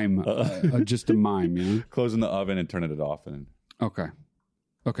mime. Just a mime, you know? Closing the oven and turning it off. Okay.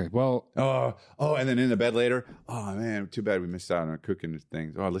 Well. And then in the bed later. Oh, man, too bad we missed out on our cooking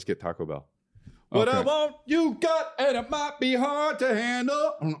things. Oh, let's get Taco Bell. What I want, you got, and it might be hard to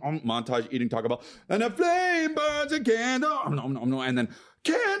handle. Montage eating Taco Bell. And a flame burns a candle. And then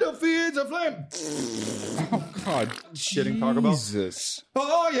candle feeds a flame. Oh, God. Shitting Taco Bell. Jesus.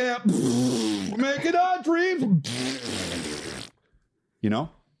 Oh, yeah. Making our dreams. You know?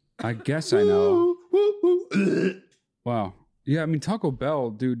 I guess I know. Wow. Yeah, I mean, Taco Bell,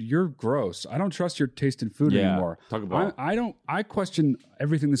 dude, you're gross. I don't trust your taste in food anymore. Taco Bell. I question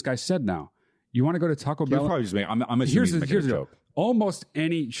everything this guy said now. You want to go to Taco Bell? Probably just I'm assuming he's making a joke. Almost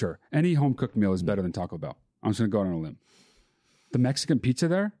any home cooked meal is better than Taco Bell. I'm just going to go on a limb. The Mexican pizza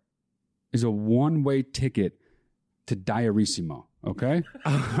there is a one-way ticket to Diarissimo. Okay,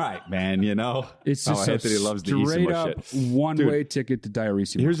 all right, man. You know, it's just Anthony loves the straight up shit. One-way ticket to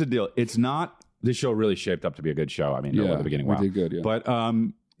Diarissimo. Here's the deal: it's not. This show really shaped up to be a good show. I mean, at the beginning, we did good. Yeah, but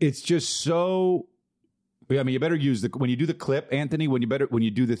it's just so. I mean, you better use when you do the clip, Anthony. When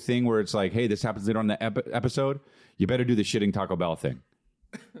you do the thing where it's like, hey, this happens later on the episode. You better do the shitting Taco Bell thing,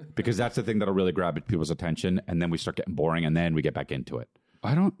 because that's the thing that'll really grab people's attention, and then we start getting boring, and then we get back into it.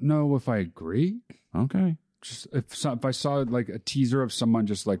 I don't know if I agree. Okay, just if I saw like a teaser of someone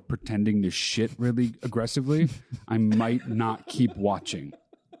just like pretending to shit really aggressively, I might not keep watching.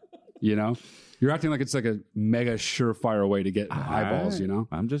 You know, you're acting like it's like a mega surefire way to get eyeballs. You know,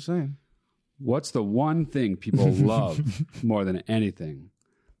 I'm just saying. What's the one thing people love more than anything?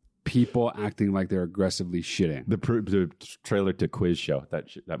 People acting like they're aggressively shitting. The trailer to Quiz Show,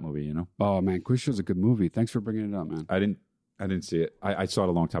 that movie, you know? Oh, man, Quiz Show's a good movie. Thanks for bringing it up, man. I didn't see it. I saw it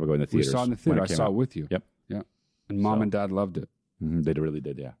a long time ago in the theaters. We saw it in the theater. I saw it with you. Yep. Yeah. And Mom and Dad loved it. Mm-hmm, they really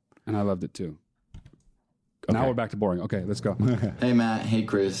did, yeah. And I loved it, too. Okay. Now we're back to boring. Okay, let's go. Hey, Matt. Hey,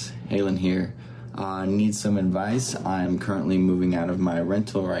 Chris. Halen here. Need some advice. I'm currently moving out of my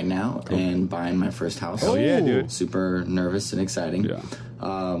rental right now and buying my first house. Oh yeah, dude! Super nervous and exciting. Yeah.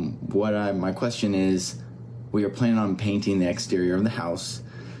 My question is, we are planning on painting the exterior of the house.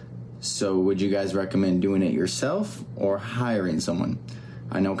 So, would you guys recommend doing it yourself or hiring someone?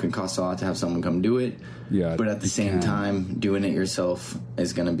 I know it can cost a lot to have someone come do it. Yeah. But at the same time, doing it yourself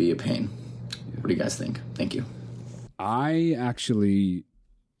is going to be a pain. What do you guys think? Thank you. I actually,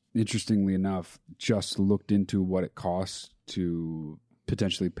 interestingly enough, just looked into what it costs to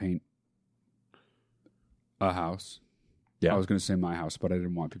potentially paint a house. Yeah. I was going to say my house, but I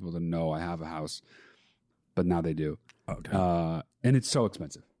didn't want people to know I have a house. But now they do. Okay. And it's so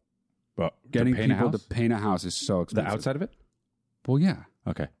expensive. Well, getting people to paint a house is so expensive. The outside of it? Well, yeah.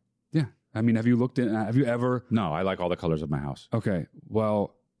 Okay. Yeah. I mean, have you ever? No, I like all the colors of my house. Okay.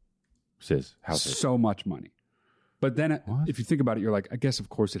 Well, so much money. But then if you think about it, you're like, I guess, of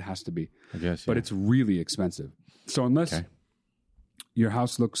course, it has to be. I guess. But it's really expensive. So unless your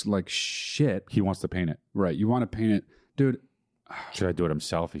house looks like shit. He wants to paint it. Right. You want to paint it. Dude. Should I do it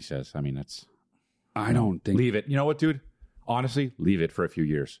himself? He says. I mean, that's... I don't think... Leave it. You know what, dude? Honestly, leave it for a few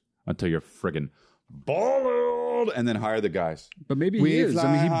years until you're friggin' bald and then hire the guys. But maybe he is.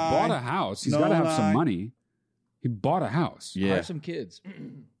 I mean, he bought a house. He's got to have some money. He bought a house. Yeah. Hire some kids.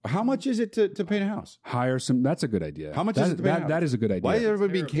 How much is it to paint a house? Hire some... That's a good idea. How much is it to paint a house? That is a good idea. Why is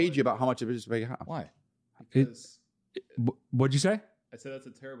everybody being cagey about how much it is to paint a house? Why? What'd you say? I said that's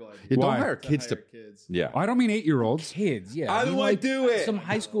a terrible idea. You don't Why? hire kids to... kids. Yeah. I don't mean 8-year-olds. Kids, yeah. How do I do it? Some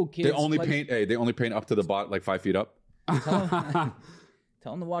high school kids. They only paint... Hey, they only paint up to the bot, like 5 feet up.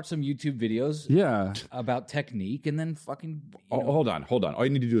 Tell them to watch some YouTube videos Yeah. about technique and then fucking... Hold on. All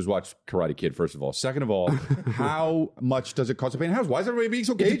you need to do is watch Karate Kid, first of all. Second of all, how much does it cost to paint a house? Why is everybody being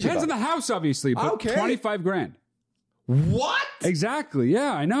so cagey? It depends on the house, obviously, but Okay. 25 grand. What? Exactly.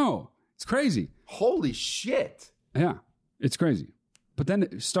 Yeah, I know. It's crazy. Holy shit. Yeah, it's crazy. But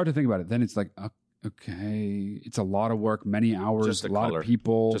then start to think about it. Then it's like, okay, it's a lot of work, many hours, Just a a lot color. of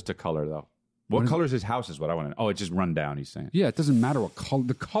people. Just a color, though. What color is his house is what I want to know. Oh, it's just run down, he's saying. Yeah, it doesn't matter what color.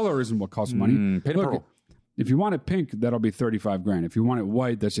 The color isn't what costs money. Paint it purple. If you want it pink, that'll be 35 grand. If you want it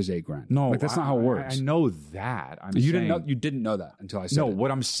white, that's just 8 grand. No, like, that's not how it works. I know that. You didn't know that until I said No, it.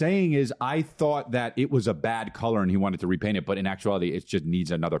 what I'm saying is I thought that it was a bad color and he wanted to repaint it, but in actuality, it just needs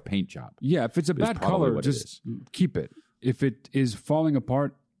another paint job. Yeah, if it's a bad probably color, what it just keep it. If it is falling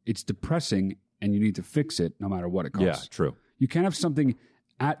apart, it's depressing and you need to fix it no matter what it costs. Yeah, true. You can't have something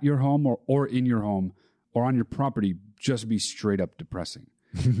at your home or in your home or on your property just be straight up depressing.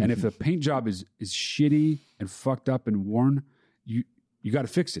 And if the paint job is shitty and fucked up and worn, you got to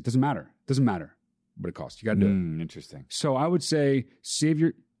fix it. Doesn't matter what it costs. You got to do it. Interesting. So I would say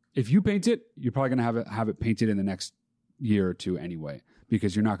if you paint it, you're probably going to have it painted in the next year or two anyway,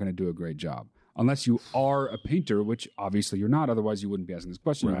 because you're not going to do a great job. Unless you are a painter, which obviously you're not. Otherwise, you wouldn't be asking this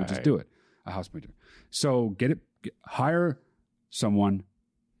question. You would just do it. A house painter. So hire someone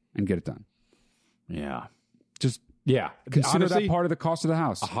and get it done. Yeah. Just Yeah. consider Honestly, that part of the cost of the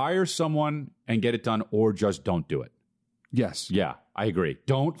house. hire someone and get it done, or just don't do it. Yes. Yeah, I agree.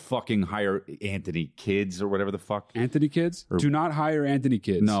 Don't fucking hire Anthony Kids or whatever the fuck. Anthony Kids? Do not hire Anthony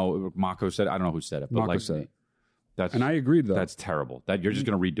Kids. No, Mako said it. I don't know who said it. But Mako said it. That's, And I agreed, though. That's terrible. That you're just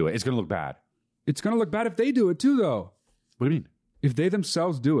going to redo it. It's going to look bad. It's going to look bad if they do it, too, though. What do you mean? If they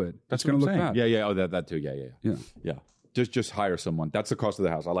themselves do it, That's it's going to look bad. Yeah, yeah. Oh, that too. Yeah. Yeah. Just hire someone. That's the cost of the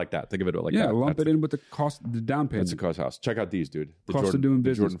house. I like that. Think of it like Yeah, that. lump it in with the cost, the down payment. That's the cost house. Check out these, dude. The cost of doing the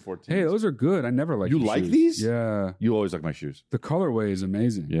business. Jordan 14. Hey, those are good. I never liked You the like shoes. these? Yeah. You always like my shoes. The colorway is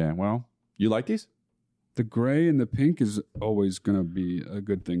amazing. Yeah. Well, you like these? The gray and the pink is always going to be a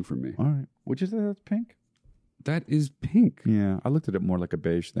good thing for me. All right. Which is that? That's pink. That is pink. Yeah, I looked at it more like a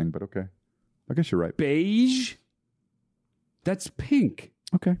beige thing, but okay. I guess you're right. Beige? That's pink.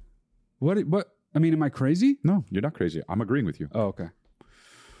 Okay. What? I mean, am I crazy? No, you're not crazy. I'm agreeing with you. Oh, okay.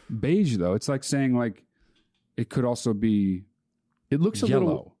 Beige, though, it's like saying like it could also be. It looks a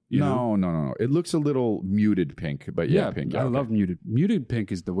yellow. little. No. It looks a little muted pink, but yeah, pink. Yeah, I love muted. Muted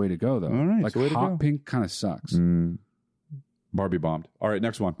pink is the way to go, though. All right, like it's the way to hot go. pink kind of sucks. Barbie bombed. All right,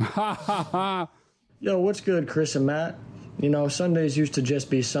 next one. Yo, what's good, Chris and Matt? You know, Sundays used to just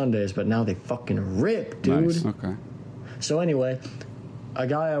be Sundays, but now they fucking rip, dude. Nice. Okay. So anyway, a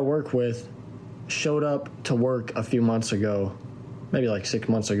guy I work with showed up to work a few months ago, maybe like 6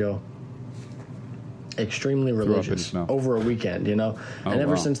 months ago. Extremely up in the religious snow. over a weekend, you know? Oh, and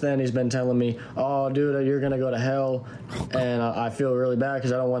ever wow. since then, he's been telling me, oh, dude, you're going to go to hell. And I feel really bad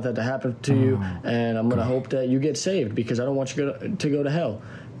because I don't want that to happen to you. And I'm going to hope that you get saved because I don't want you to go to hell.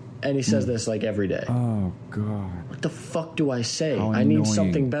 And he says this like every day. Oh, God. What the fuck do I say? How I need annoying.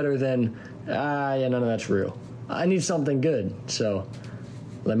 something better than, yeah, none of that's real. I need something good. So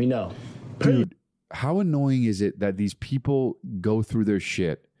let me know. Dude, how annoying is it that these people go through their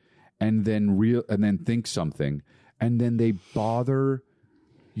shit and then think something and then they bother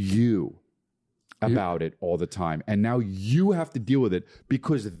you about it all the time. And now you have to deal with it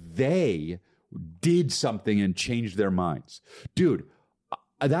because they did something and changed their minds. Dude,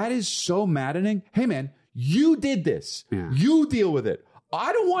 that is so maddening. Hey, man, you did this. Yeah. You deal with it.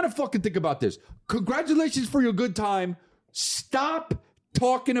 I don't want to fucking think about this. Congratulations for your good time. Stop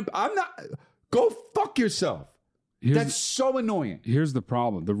talking about... I'm not... Go fuck yourself. That's so annoying. Here's the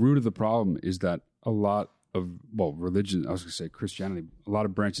problem. The root of the problem is that a lot of, religion, I was going to say Christianity, a lot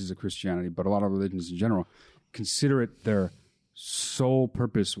of branches of Christianity, but a lot of religions in general, consider it their sole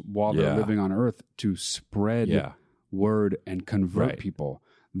purpose while they're living on earth to spread word and convert people.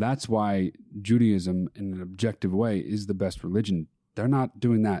 That's why Judaism, in an objective way, is the best religion They're not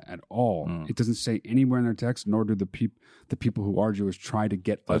doing that at all. It doesn't say anywhere in their text, nor do the people who are Jewish try to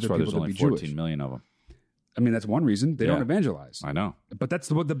get That's other why people there's to be only 14 Jewish. million of them. I mean, that's one reason. They Yeah. don't evangelize. I know. But that's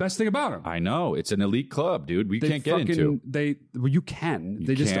the best thing about them. I know. It's an elite club, dude. We can't get into. You can. You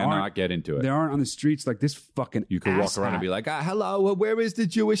They just cannot aren't get into it. They aren't on the streets like this fucking. You could walk around and be like, hello, where is the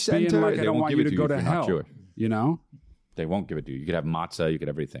Jewish being center? like, I They don't won't want give you it to go you to if you're not hell. Jewish. You know. They won't give it to you. You could have matzah. You could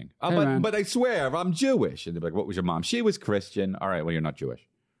have everything. Oh, Hey, man. but I swear, I'm Jewish. And they're like, what was your mom? She was Christian. All right, well, you're not Jewish.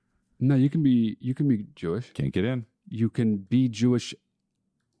 No, you can be Jewish. Can't get in. You can be Jewish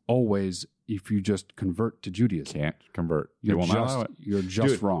always if you just convert to Judaism. Can't convert. You're They won't allow it. You're just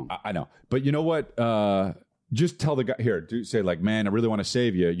Dude, wrong. I know. But you know what? Just tell the guy here. Say like, man, I really want to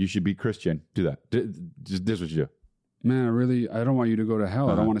save you. You should be Christian. Do that. This is what you do. Man, I don't want you to go to hell.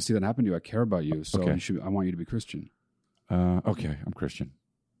 I don't want to see that happen to you. I care about you. So Okay. I want you to be Christian. Okay, I'm Christian.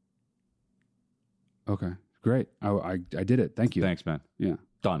 Okay. Great. I did it. Thank you. Thanks, man. Yeah.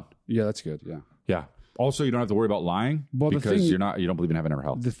 Done. Yeah, that's good. Yeah. Yeah. Also, you don't have to worry about lying Well, the because thing- you don't believe in heaven or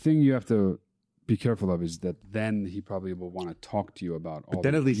hell. The thing you have to be careful of is that then he probably will want to talk to you about all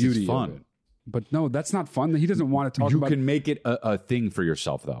then the at least beauty it's of fun. it. But no, that's not fun. He doesn't want to talk You about can make it a thing for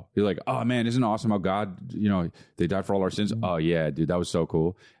yourself, though. You're like, oh man, isn't it awesome how God, they died for all our sins? Oh yeah, dude, that was so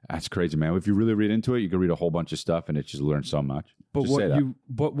cool. That's crazy, man. If you really read into it, you can read a whole bunch of stuff, and it just learn so much. But Just say that.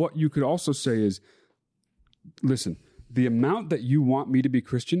 what you could also say is, listen, the amount that you want me to be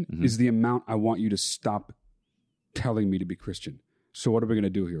Christian is the amount I want you to stop telling me to be Christian. So what are we going to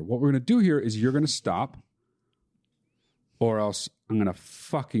do here? What we're going to do here is you're going to stop, or else I'm going to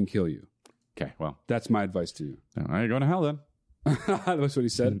fucking kill you. Okay, well, That's my advice to you. all right, you're going to hell then. That's what he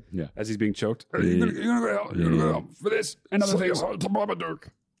said. Yeah. As he's being choked. You're gonna go to hell. You're gonna go to hell for this and other things.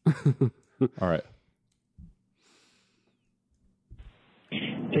 All right.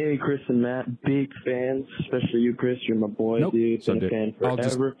 Hey, Chris and Matt, big fans, especially you, Chris. You're my boy, Nope. dude. So Been a dick. fan I'll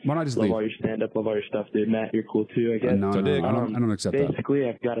just- forever. why don't I just love leave? all your stand-up, love all your stuff, dude. Matt, you're cool too, I guess. No, So dick. I don't accept that. Basically,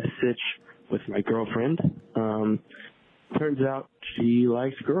 I've got a sitch with my girlfriend. Turns out she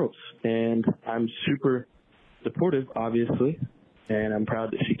likes girls, and I'm super supportive, obviously, and I'm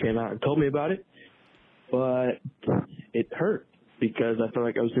proud that she came out and told me about it. But it hurt because I felt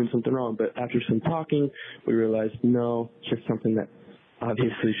like I was doing something wrong. But after some talking, we realized no, it's just something that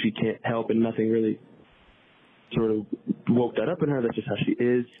obviously she can't help, and nothing really sort of woke that up in her. That's just how she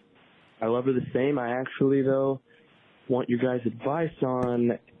is. I love her the same. I actually, though, want your guys' advice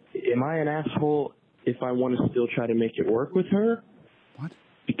on, am I an asshole if I want to still try to make it work with her? What?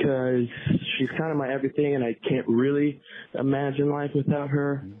 Because she's kind of my everything, and I can't really imagine life without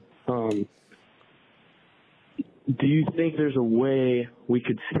her. Do you think there's a way we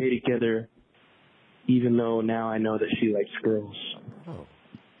could stay together, even though now I know that she likes girls?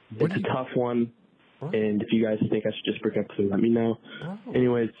 It's a tough one, and if you guys think I should just break up, please let me know.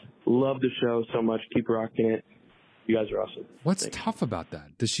 Anyways, love the show so much. Keep rocking it. You guys are awesome. What's tough about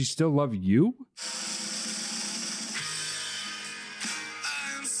that? Does she still love you?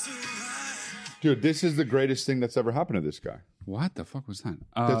 Dude, this is the greatest thing that's ever happened to this guy. What the fuck was that?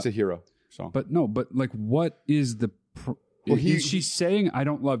 That's a hero song. But like, what is the? Well, is she saying, "I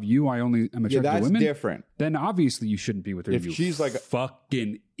don't love you. I only am attracted to that's women"? different. Then obviously you shouldn't be with her. If you she's like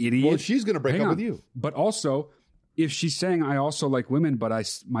fucking idiot. Well, she's going to break Hang up on. with you. But also, if she's saying, "I also like women, but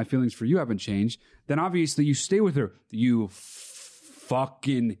my feelings for you haven't changed," then obviously you stay with her. You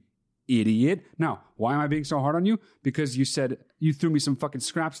fucking idiot. Now, why am I being so hard on you? Because you said you threw me some fucking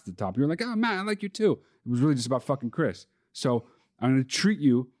scraps at the top. You were like, "Oh man, I like you too." It was really just about fucking Chris. So I'm going to treat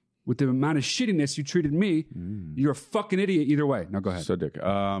you with the amount of shittiness you treated me. You're a fucking idiot either way. Now go ahead. So dick.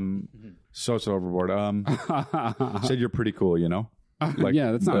 So overboard. Said you're pretty cool, you know? Like,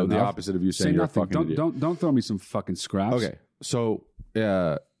 yeah, that's not the enough. opposite of you Say saying you're a nothing. fucking idiot. Don't throw me some fucking scraps. Okay. So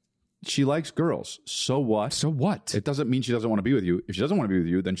she likes girls. So what? So what? It doesn't mean she doesn't want to be with you. If she doesn't want to be with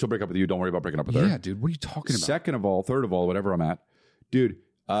you, then she'll break up with you. Don't worry about breaking up with her. Yeah, dude. What are you talking about? Second of all, third of all, whatever I'm at, dude,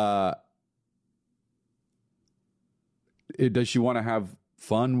 does she want to have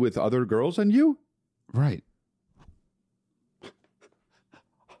fun with other girls and you? Right.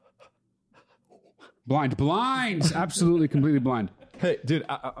 Blind. Absolutely, completely blind. Hey, dude,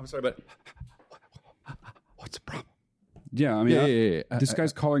 I'm sorry, but what's the problem? Yeah, I mean, Yeah. this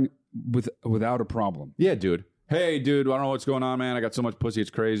guy's calling without a problem. Yeah, dude. Hey, dude, I don't know what's going on, man. I got so much pussy, it's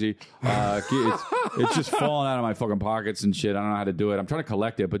crazy. It's just falling out of my fucking pockets and shit. I don't know how to do it. I'm trying to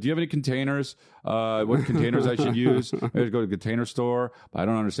collect it, but do you have any containers? What containers I should use? Maybe go to the container store. But I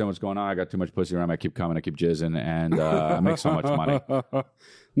don't understand what's going on. I got too much pussy around. I keep coming. I keep jizzing, and I make so much money.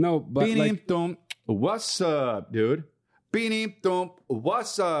 No, but like, What's up, dude? Beanie Thump,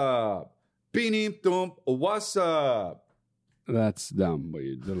 what's up? Beanie Thump, what's up? That's dumb.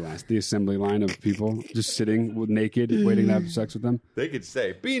 The assembly line of people just sitting naked, waiting to have sex with them. They could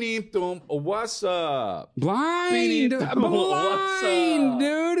say, Beanie Thum, what's up? Blind, Beanie Thum, what's up?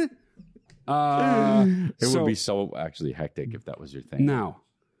 dude. It would be so actually hectic if that was your thing. Now,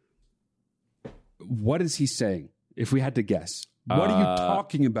 what is he saying? If we had to guess, what are you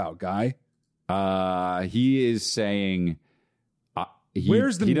talking about, guy? He is saying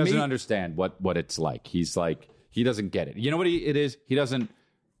he doesn't understand what it's like. He's like, he doesn't get it. You know what it is? He doesn't.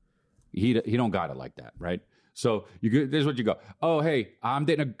 He don't got it like that, right? So this is what you go. Oh, hey, I'm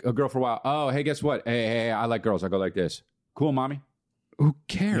dating a girl for a while. Oh, hey, guess what? Hey, I like girls. I go like this. Cool, mommy. Who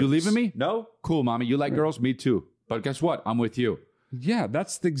cares? You leaving me? No. Cool, mommy. You like girls? Me too. But guess what? I'm with you. Yeah,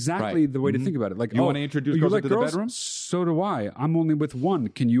 that's exactly the way to think about it. Like, you want to introduce girls into the bedroom? So do I. I'm only with one.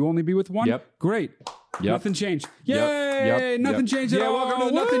 Can you only be with one? Yep. Great. Yep. Nothing changed. Yay! Yep. Nothing changed at all. Yeah, welcome to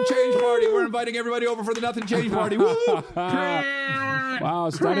the Nothing Change Party. We're inviting everybody over for the Nothing Change Party. Woo! Wow,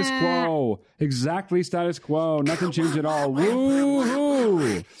 status quo. Exactly status quo. Nothing changed at all.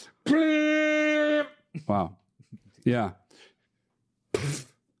 Woo-hoo! Wow. Yeah.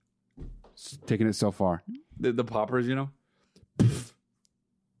 Taking it so far. The poppers, you know?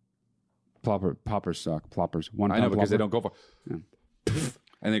 Poppers suck. Ploppers. I know, because they don't go far. Yeah.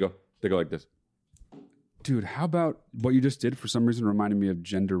 And they go like this. Dude, how about what you just did for some reason reminded me of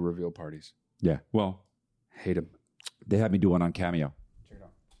gender reveal parties? Yeah. Well, hate them. They had me do one on Cameo. Check it out.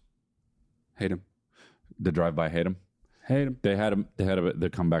 Hate them. The drive-by, hate them. Hate them. They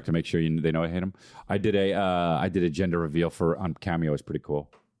come back to make sure they know I hate them. I did a gender reveal on Cameo. It's pretty cool.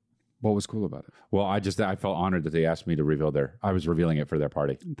 What was cool about it? Well, I felt honored that they asked me to reveal I was revealing it for their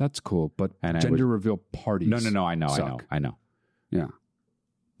party. That's cool, but gender reveal parties. No. I know. Yeah,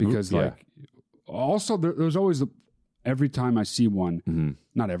 because also there's always every time I see one,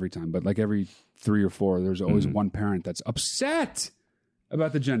 not every time, but like every 3 or 4, there's always one parent that's upset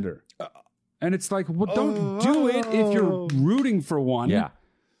about the gender, and it's like, well, don't do it if you're rooting for one. Yeah,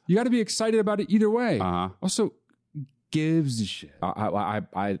 you got to be excited about it either way. Also. Gives a shit. I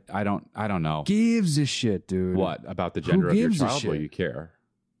don't know. Gives a shit, dude. What about the gender of your child? Well, you care,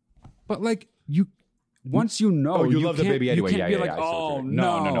 but like once you know, you love the baby anyway. You can't be like,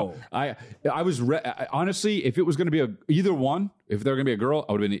 no. I was honestly, if it was going to be either one, if they're going to be a girl,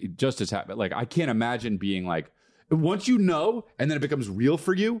 I would have been just as happy. Like, I can't imagine being like, once you know, and then it becomes real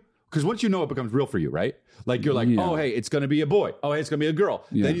for you. Because once you know, it becomes real for you, right? Like, you're like, oh, hey, it's going to be a boy. Oh, hey, it's going to be a girl.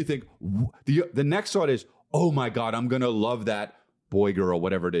 Yeah. Then you think the next thought is, oh my God, I'm going to love that boy, girl,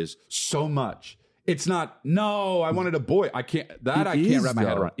 whatever it is, so much. It's not, no, I wanted a boy. I can't wrap my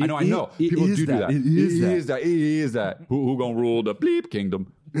head around. I know. People do that. It is that. Who gonna rule the bleep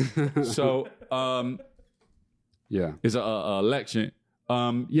kingdom? So, it's a election.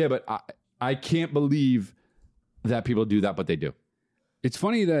 But I can't believe that people do that, but they do. It's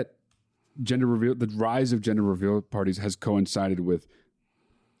funny that the rise of gender reveal parties has coincided with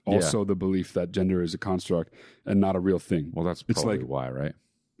also the belief that gender is a construct and not a real thing. Well, that's probably why, right?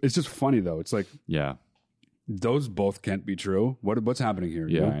 It's just funny, though. It's like, those both can't be true. What's happening here?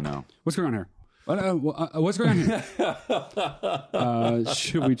 Yeah, I know. What's going on here? What's going on here?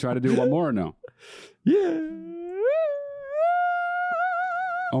 Should we try to do one more or no? Yeah.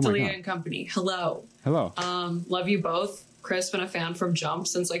 Oh my Talia God. and company. Hello. Love you both. Chris, been a fan from Jump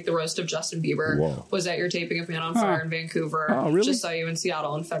since like the roast of Justin Bieber. Whoa. Was at your taping of Man on Fire in Vancouver. Oh, really? Just saw you in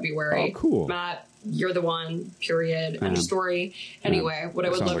Seattle in February. Oh, cool. Matt, you're the one, period. End of story. Anyway, what I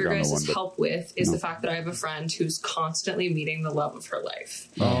would love your guys' help with is the fact that I have a friend who's constantly meeting the love of her life.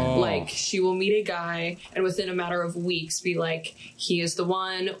 Like, she will meet a guy and within a matter of weeks be like, he is the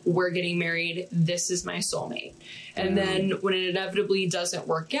one, we're getting married, this is my soulmate. And then when it inevitably doesn't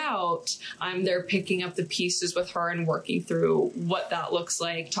work out, I'm there picking up the pieces with her and working through what that looks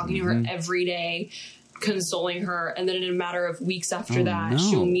like, talking to her every day, consoling her. And then in a matter of weeks after that,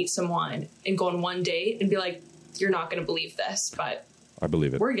 she'll meet someone and go on one date and be like, you're not going to believe this, but I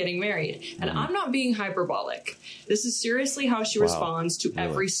believe it. We're getting married. And I'm not being hyperbolic. This is seriously how she responds to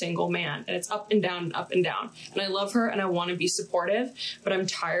every single man. And it's up and down and up and down. And I love her and I want to be supportive, but I'm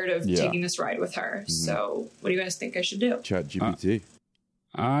tired of taking this ride with her. So what do you guys think I should do? ChatGPT.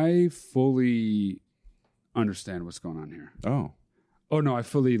 I fully understand what's going on here. Oh no, I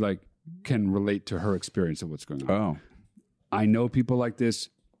fully can relate to her experience of what's going on. I know people like this.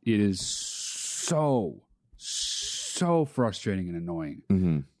 It is so frustrating and annoying.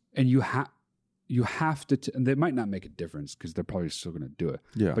 And you have to, and they might not make a difference because they're probably still going to do it.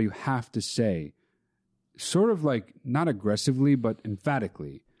 Yeah. But you have to say, sort of like, not aggressively, but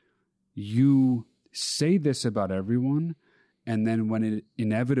emphatically, you say this about everyone. And then when it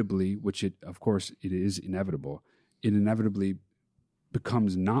inevitably, which of course it is inevitable, it inevitably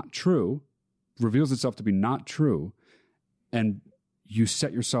becomes not true, reveals itself to be not true, and you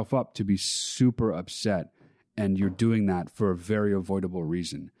set yourself up to be super upset, and you're doing that for a very avoidable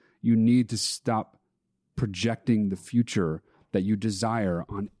reason. You need to stop projecting the future that you desire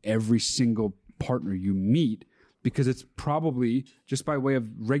on every single partner you meet, because it's probably, just by way of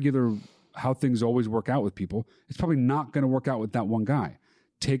regular how things always work out with people, it's probably not going to work out with that one guy.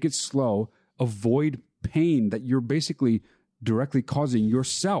 Take it slow. Avoid pain that you're basically directly causing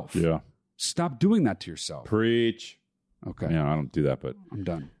yourself. Yeah. Stop doing that to yourself. Preach. Okay. Yeah, I don't do that, but I'm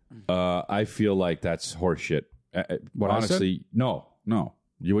done. I feel like that's horseshit. What honestly, I said? No.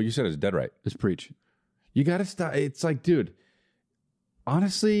 What you said is dead right. Just preach. You got to stop. It's like, dude,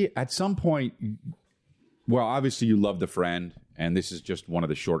 honestly, at some point, well, obviously you love the friend, and this is just one of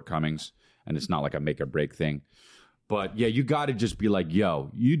the shortcomings, and it's not like a make or break thing. But yeah, you got to just be like,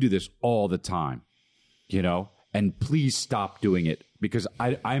 yo, you do this all the time, you know, and please stop doing it, because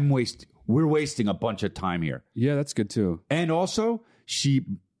we're wasting a bunch of time here. Yeah, that's good too. And also, she's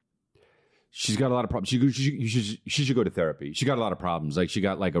got a lot of problems. She should go to therapy. She got a lot of problems. Like, she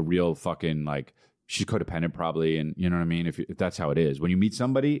got like a real fucking, like, she's codependent probably, and you know what I mean? If that's how it is. When you meet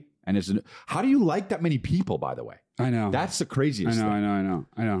somebody, and how do you like that many people, by the way? I know. That's the craziest thing. I know.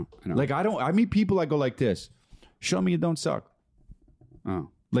 Like, I meet people, I go like this. Show me you don't suck. Oh.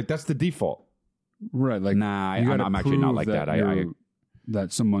 Like, that's the default. Right. Like, nah, I'm actually not like that.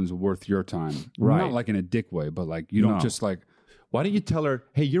 That someone's worth your time. Right. Not like in a dick way, but like, you don't just like. Why don't you tell her,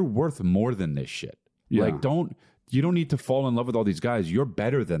 hey, you're worth more than this shit? Yeah. Like, you don't need to fall in love with all these guys. You're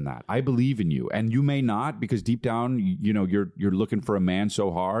better than that. I believe in you. And you may not, because deep down, you know, you're looking for a man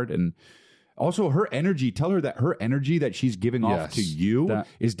so hard. And also her energy, tell her that her energy that she's giving off to you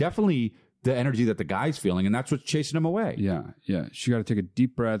is definitely the energy that the guy's feeling, and that's what's chasing him away. Yeah. She got to take a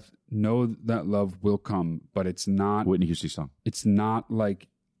deep breath, know that love will come, but it's not Whitney Houston song. It's not like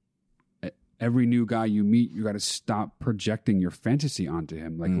every new guy you meet, you got to stop projecting your fantasy onto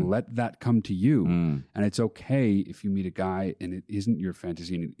him. Like, let that come to you. And it's okay if you meet a guy and it isn't your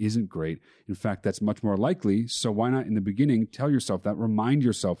fantasy and it isn't great. In fact, that's much more likely. So why not in the beginning tell yourself that, remind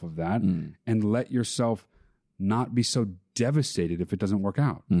yourself of that, and let yourself not be so devastated if it doesn't work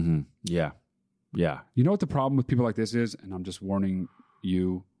out. Mm-hmm. Yeah. You know what the problem with people like this is? And I'm just warning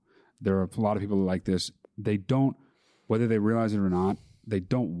you, there are a lot of people like this. They don't, whether they realize it or not, they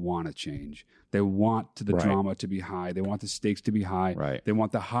don't want to change. They want the drama to be high. They want the stakes to be high. Right. They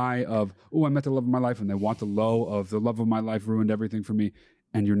want the high of, I met the love of my life. And they want the low of, the love of my life ruined everything for me.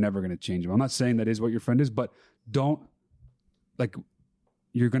 And you're never going to change them. I'm not saying that is what your friend is, but you're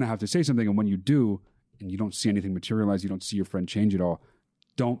going to have to say something. And when you do, and you don't see anything materialize, you don't see your friend change at all,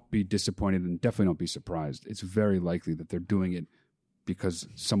 don't be disappointed, and definitely don't be surprised. It's very likely that they're doing it because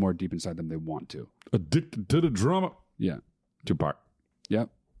somewhere deep inside them they want to. Addicted to the drama. Yeah. Two-part. Yep.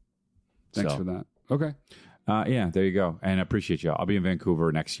 Thanks for that. Okay. Yeah, there you go. And I appreciate you. I'll be in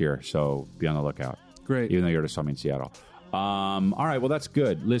Vancouver next year, so be on the lookout. Great. Even though you already saw me in Seattle. All right, well, that's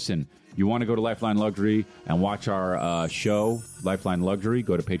good. Listen, you want to go to Lifeline Luxury and watch our show, Lifeline Luxury,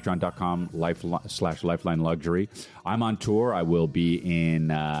 go to patreon.com/Lifeline Luxury. I'm on tour. I will be in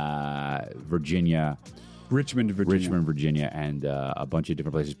Virginia. Richmond, Virginia, and a bunch of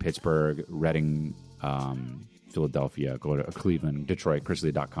different places. Pittsburgh, Reading, Philadelphia. Go to Cleveland, Detroit,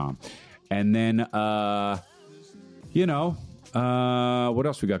 chrisley.com. And then, what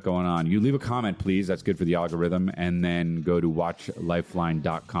else we got going on? You leave a comment, please. That's good for the algorithm. And then go to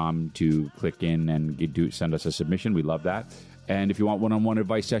watchlifeline.com to click in and send us a submission. We love that. And if you want one-on-one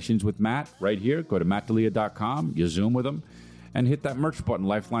advice sessions with Matt right here, go to mattdalia.com. You Zoom with him and hit that merch button,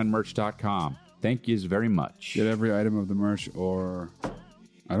 lifelinemerch.com. Thank you very much. Get every item of the merch, or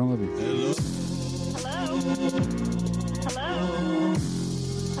I don't love you. Hello.